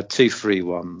 I had 2 free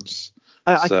ones.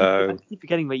 I keep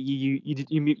forgetting that you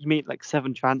made like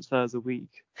 7 transfers a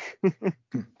week.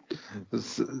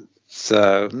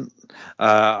 So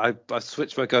I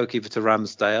switched my goalkeeper to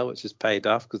Ramsdale, which has paid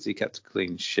off because he kept a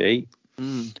clean sheet.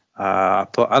 I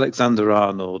put Alexander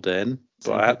Arnold in,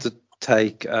 but I had to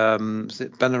take is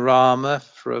it Benrahma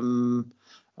from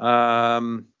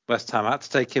West Ham. I had to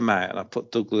take him out, and I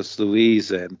put Douglas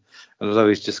Luiz in. And although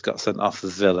he's just got sent off for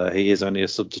Villa, he is only a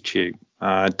substitute.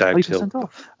 I doubt he'll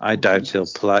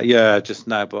play. Yeah, just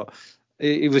now, but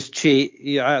he was cheap.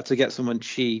 I had to get someone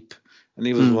cheap, and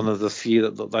he was one of the few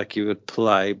that looked like he would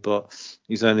play, but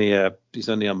he's only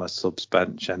on my subs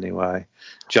bench anyway.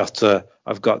 Jota,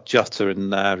 I've got Jota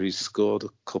in there. He's scored a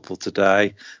couple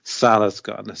today. Salah's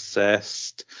got an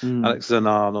assist.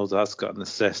 Alexander-Arnold has got an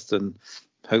assist and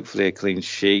hopefully a clean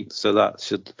sheet. So that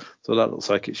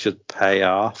looks like it should pay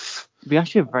off. We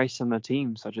actually have very similar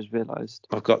teams, I just realised.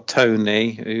 I've got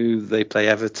Tony, who they play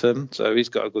Everton, so he's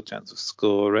got a good chance of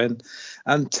scoring.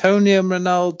 Antonio and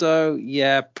Ronaldo,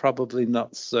 yeah, probably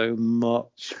not so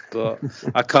much, but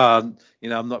I can't,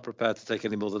 I'm not prepared to take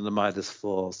any more than the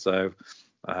 -4, so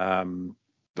I'm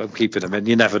keeping them in.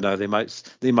 You never know, they might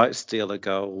steal a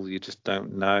goal, you just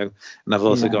don't know. And I've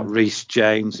also got Reece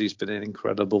James, who's been in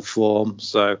incredible form,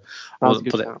 so I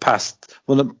wouldn't put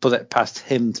it past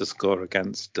him to score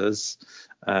against us.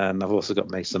 And I've also got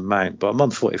Mason Mount, but I'm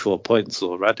on 44 points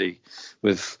already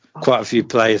with quite a few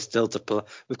players still to play.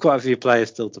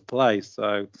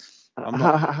 So I'm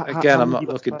not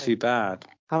looking too bad.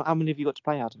 How many have you got to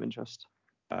play out of interest?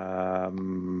 Let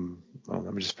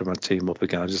me just put my team up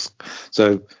again.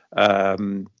 So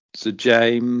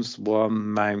James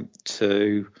 1, Mount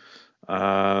 2.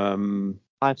 I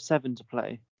have 7 to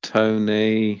play.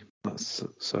 Tony,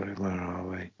 sorry, where are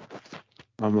we?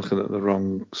 I'm looking at the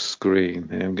wrong screen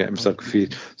here. I'm getting myself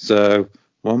confused. So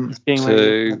 1,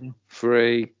 2,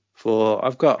 3, 4.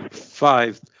 I've got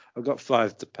 5. I've got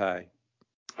 5 to pay.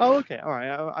 Oh, okay. All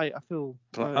right. I feel.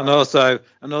 And also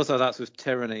that's with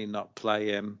Tyranny not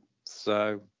playing.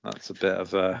 So that's a bit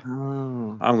of a.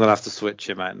 I'm gonna have to switch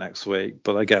him out next week.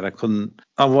 But again, I couldn't.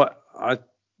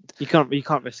 You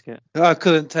can't risk it. I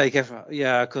couldn't take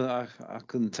I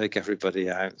couldn't take everybody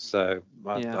out, so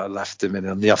I left him in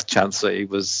on the off chance that he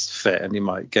was fit and he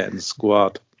might get in the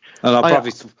squad. And I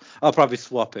I'll probably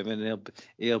swap him, and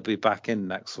he'll be back in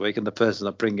next week, and the person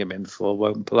I bring him in for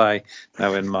won't play,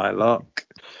 knowing my luck.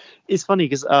 It's funny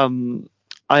because I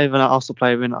have an Arsenal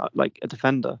player in, like a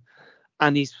defender,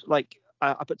 and he's like,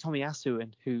 I put Tommy Asu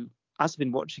in, who, as I've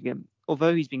been watching him,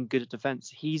 although he's been good at defence,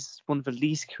 he's one of the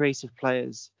least creative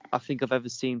players I think I've ever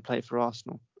seen play for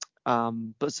Arsenal.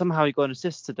 But somehow he got an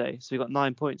assist today, so he got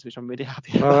 9 points, which I'm really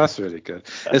happy about. Oh, that's really good.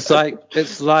 It's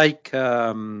like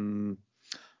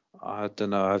I don't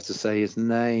know how to say his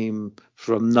name,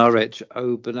 from Norwich,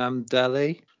 Obanam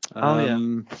Deli. Oh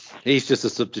yeah. He's just a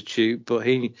substitute, but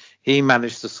he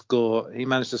managed to score. He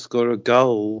managed to score a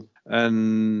goal,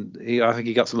 and I think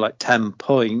he got something like 10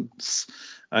 points.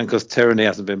 And because Tyranny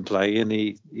hasn't been playing,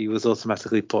 he was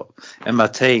automatically put in my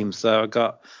team. So I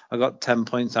got 10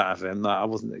 points out of him that I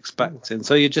wasn't expecting.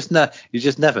 So you just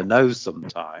never know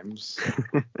sometimes.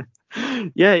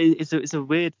 Yeah, it's a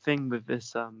weird thing with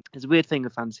this. It's a weird thing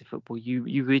with fantasy football.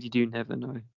 You really do never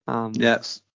know.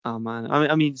 Yes. Oh man,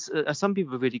 I mean, some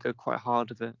people really go quite hard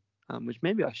with it, which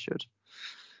maybe I should,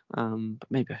 but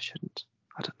maybe I shouldn't.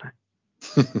 I don't know.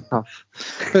 Tough.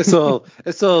 It's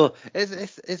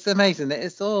amazing.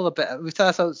 It's all a bit. We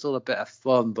start out it's all a bit of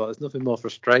fun, but it's nothing more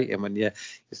frustrating when you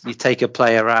take a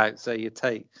player out. So you've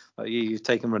taken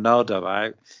Ronaldo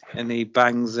out, and he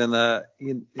bangs in a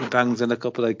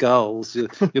couple of goals.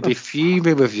 You'll be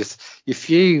fuming with you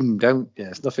fume, don't you?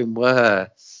 It's nothing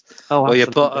worse. Oh, Or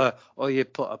absolutely. you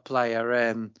put a player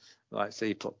in. Like, say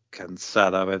you put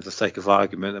Cancelo in for the sake of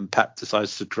argument, and Pep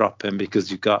decides to drop him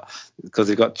because you've got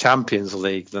Champions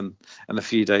League. Then in a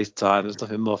few days' time, there's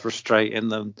nothing more frustrating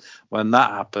than when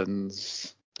that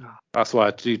happens. That's why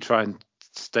I do try and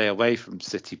stay away from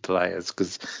City players,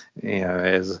 because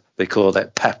they call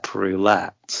it Pep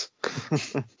roulette.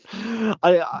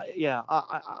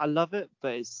 I love it,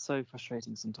 but it's so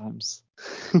frustrating sometimes.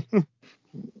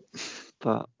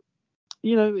 But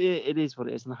it is what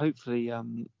it is, and hopefully,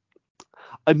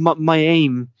 my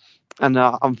aim, and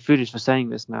I'm foolish for saying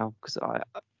this now because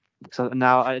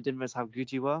now I didn't realize how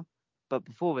good you were, but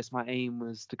before this, my aim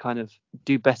was to kind of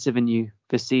do better than you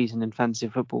this season in fantasy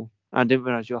football. I didn't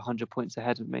realize you're 100 points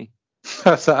ahead of me.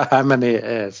 That's how many it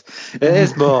is. It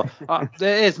is more. It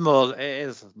is more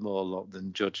luck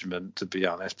than judgment, to be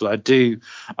honest. But I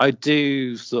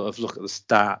do sort of look at the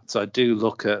stats. I do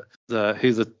look at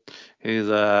who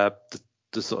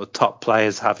the sort of top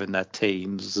players have in their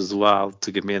teams as well,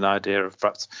 to give me an idea of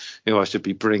perhaps who I should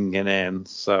be bringing in.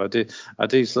 So I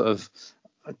do sort of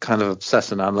kind of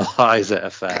obsess and analyze it a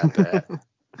fair bit.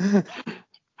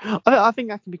 I think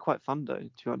that can be quite fun though,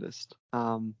 to be honest.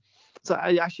 So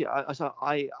I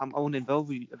want to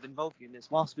involve you in this.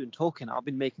 Whilst we've been talking, I've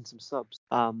been making some subs.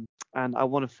 And I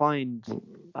want to find.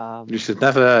 You should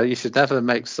never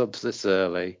make subs this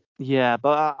early. Yeah,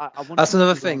 but I want. That's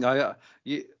another thing.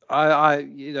 You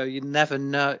never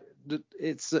know.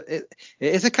 It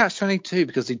is a catch-22,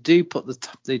 because they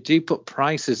do put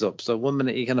prices up. So one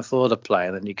minute you can afford a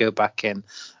player, then you go back in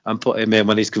and put him in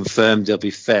when he's confirmed he'll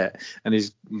be fit, and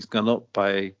he's gone up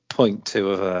by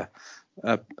 0.2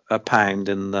 of a pound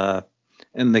in the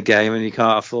game, and you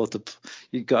can't afford to.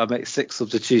 You've got to make 6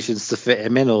 substitutions to fit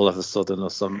him in all of a sudden or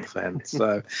something.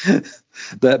 So,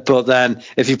 but then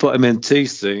if you put him in too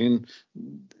soon,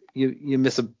 you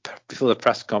miss before the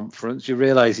press conference. You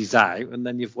realise he's out, and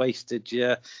then you've wasted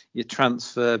your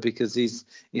transfer because he's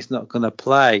not going to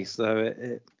play. So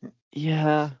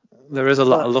there is a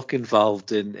lot of luck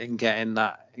involved in getting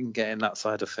that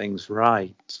side of things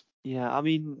right. Yeah, I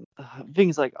mean,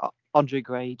 things like Andre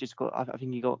Gray I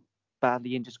think he got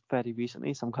badly injured fairly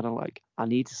recently, so I'm kind of like, I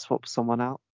need to swap someone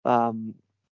out. But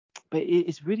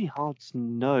it's really hard to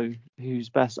know who's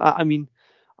best. I mean,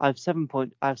 I have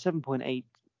 7.8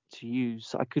 to use,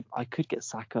 so I could get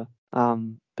Saka, but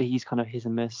he's kind of hit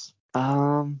and miss.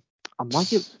 I might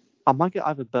get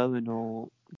either Bowen or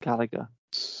Gallagher.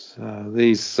 So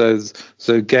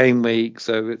game week.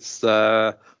 So it's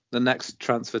the next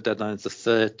transfer deadline is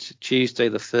Tuesday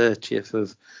the 30th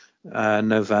of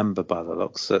November, by the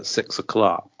looks, at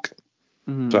 6:00.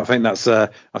 Mm. So I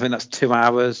think that's 2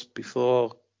 hours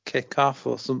before kickoff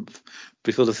or something,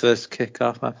 before the first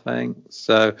kickoff, I think.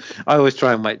 So I always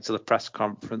try and wait till the press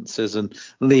conferences and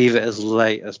leave it as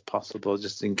late as possible,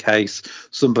 just in case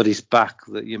somebody's back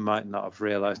that you might not have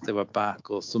realised they were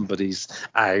back, or somebody's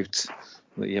out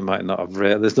that you might not have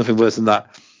realised. There's nothing worse than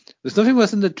that. There's nothing worse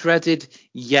than the dreaded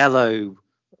yellow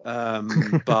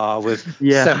bar with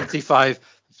 75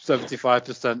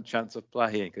 75% chance of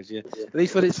playing, because at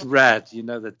least when it's red,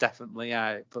 they're definitely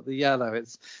out. But the yellow,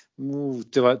 it's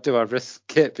do I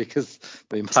risk it because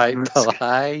they might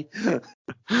play?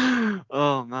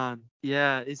 Oh man,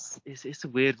 yeah, it's a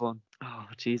weird one. Oh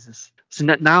Jesus. So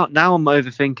now I'm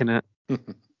overthinking it.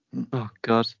 Oh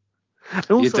God. And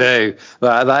You also, do.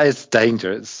 That is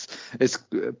dangerous. It's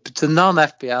to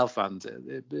non-FPL fans.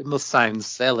 It must sound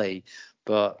silly,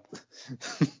 but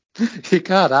you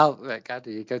can't help it, can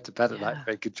you? You go to bed at night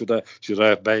thinking, should I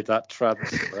have made that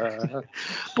transfer?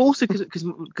 But also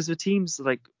because the teams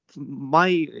like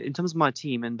in terms of my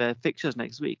team and their fixtures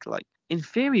next week, like in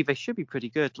theory they should be pretty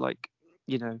good. Like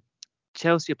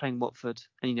Chelsea are playing Watford,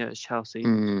 and it's Chelsea.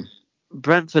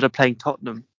 Brentford are playing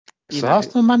Tottenham. It's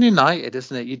Arsenal, Man United,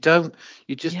 isn't it? You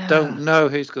just don't know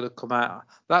who's going to come out.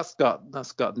 That's got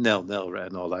 0-0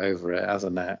 written all over it,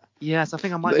 hasn't it? Yes, I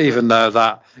think I might. Even though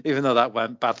that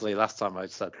went badly last time I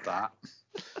said that.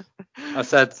 I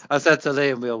said to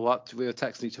Liam, we were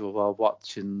texting each other while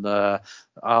watching the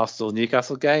Arsenal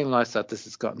Newcastle game, and I said this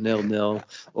has got 0-0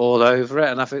 all over it,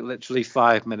 and I think literally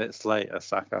 5 minutes later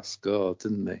Saka scored,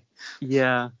 didn't he?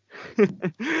 Yeah.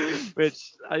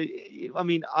 Which I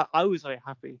mean I was very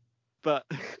happy, but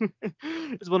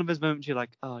it's one of those moments you're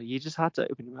like, oh, you just had to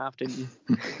open your mouth, didn't you?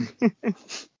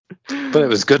 But it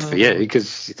was good for you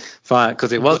because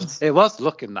it was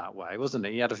looking that way, wasn't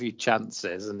it? You had a few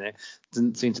chances and it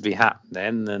didn't seem to be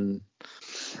happening, and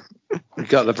we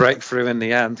got the breakthrough in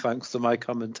the end thanks to my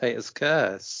commentator's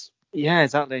curse. Yeah,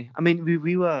 exactly. I mean,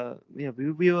 we weren't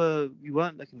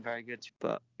looking very good,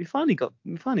 but we finally got.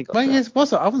 Well, yes,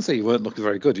 I wouldn't say you weren't looking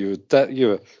very good. You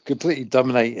were completely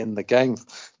dominating the game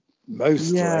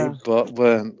mostly, but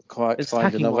weren't quite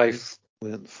finding a way.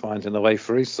 Weren't finding a way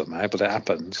through somehow, but it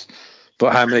happens.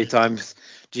 But how many times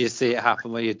do you see it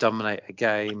happen where you dominate a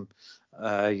game?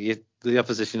 The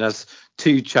opposition has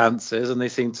two chances and they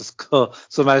seem to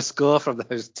somehow score from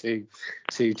those two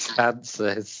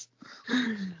chances.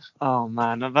 Oh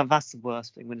man, that's the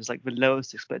worst thing, when it's like the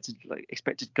lowest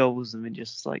expected goals, and we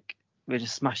just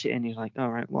smash it in. You're like, all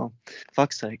right, well,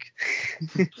 fuck's sake.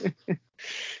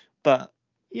 But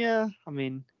yeah, I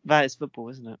mean, that is football,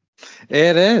 isn't it?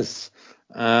 It is.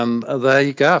 There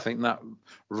you go. I think that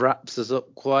wraps us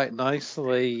up quite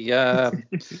nicely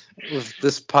with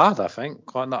this part. I think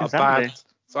quite not Exactly. a bad.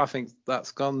 So I think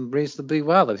that's gone reasonably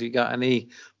well. Have you got any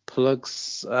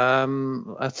plugs at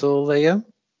all, Liam?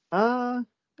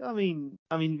 I mean,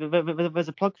 there's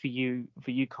a plug for you,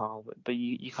 Carl, but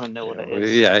you kind of know what it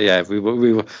is. Yeah.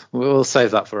 We'll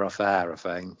save that for off air, I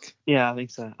think. Yeah, I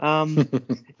think so.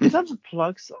 In terms of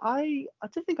plugs, I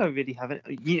don't think I really have it.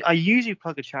 I usually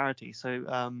plug a charity, so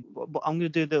I'm going to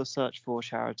do a little search for a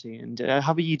charity. And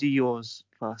how about you do yours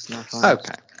first?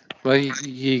 Okay. Well,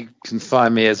 you can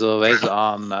find me as always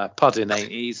on Podding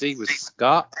Ain't Easy with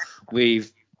Scott.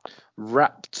 We've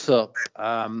wrapped up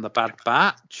the Bad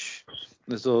Batch.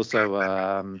 There's also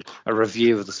a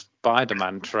review of the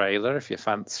Spider-Man trailer if you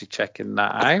fancy checking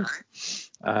that out.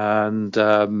 And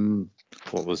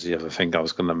what was the other thing I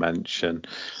was going to mention?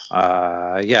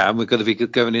 And we're going to be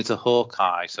going into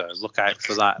Hawkeye, so look out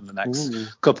for that in the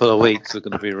next couple of weeks. We're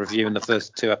going to be reviewing the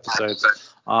first 2 episodes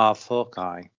of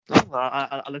Hawkeye. Oh, well,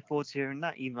 I look forward to hearing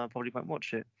that, even though I probably won't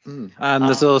watch it. And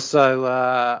there's also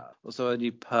a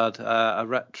new pod, a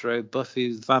retro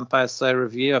Buffy the Vampire Slayer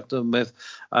review I've done with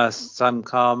Sam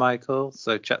Carmichael.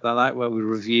 So check that out, where we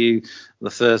review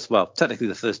technically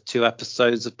the first 2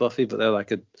 episodes of Buffy, but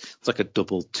it's like a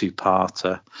double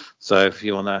 2-parter. So if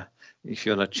you wanna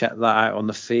check that out on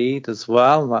the feed as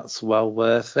well, that's well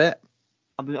worth it.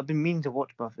 I've been meaning to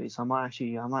watch Buffy, so I might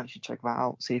actually check that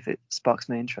out, see if it sparks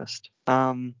my interest.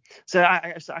 So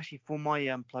actually for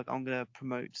my plug, I'm going to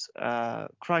promote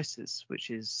Crisis,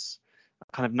 which is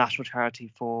a kind of national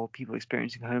charity for people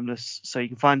experiencing homeless. So you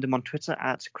can find them on Twitter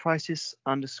at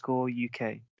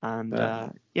crisis_UK. And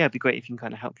it'd be great if you can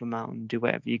kind of help them out and do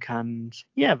whatever you can.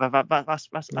 Yeah, that's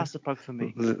the plug for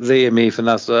me. Liam even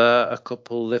has a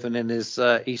couple living in his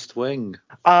East Wing.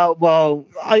 Well,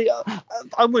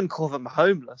 I wouldn't call them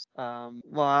homeless. Well,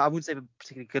 I wouldn't say they're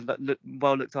particularly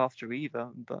well looked after either,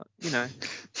 but Yeah,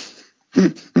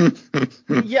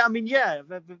 I mean, yeah,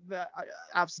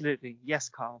 absolutely. Yes,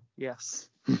 Carl. Yes.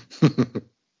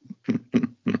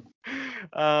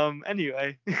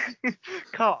 Anyway,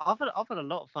 Carl, I've had a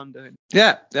lot of fun doing it.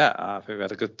 Yeah, I think we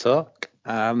had a good talk,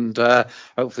 and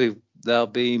hopefully there'll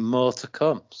be more to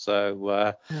come.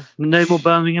 So no more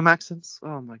Birmingham accents.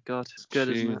 Oh my God, it's good,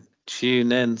 isn't it?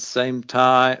 Tune in, same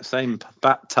time, same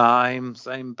bat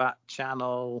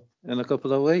channel in a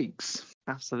couple of weeks.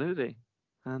 Absolutely.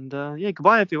 And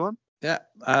goodbye, everyone. Yeah,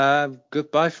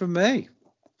 goodbye from me.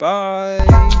 Bye.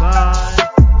 Bye.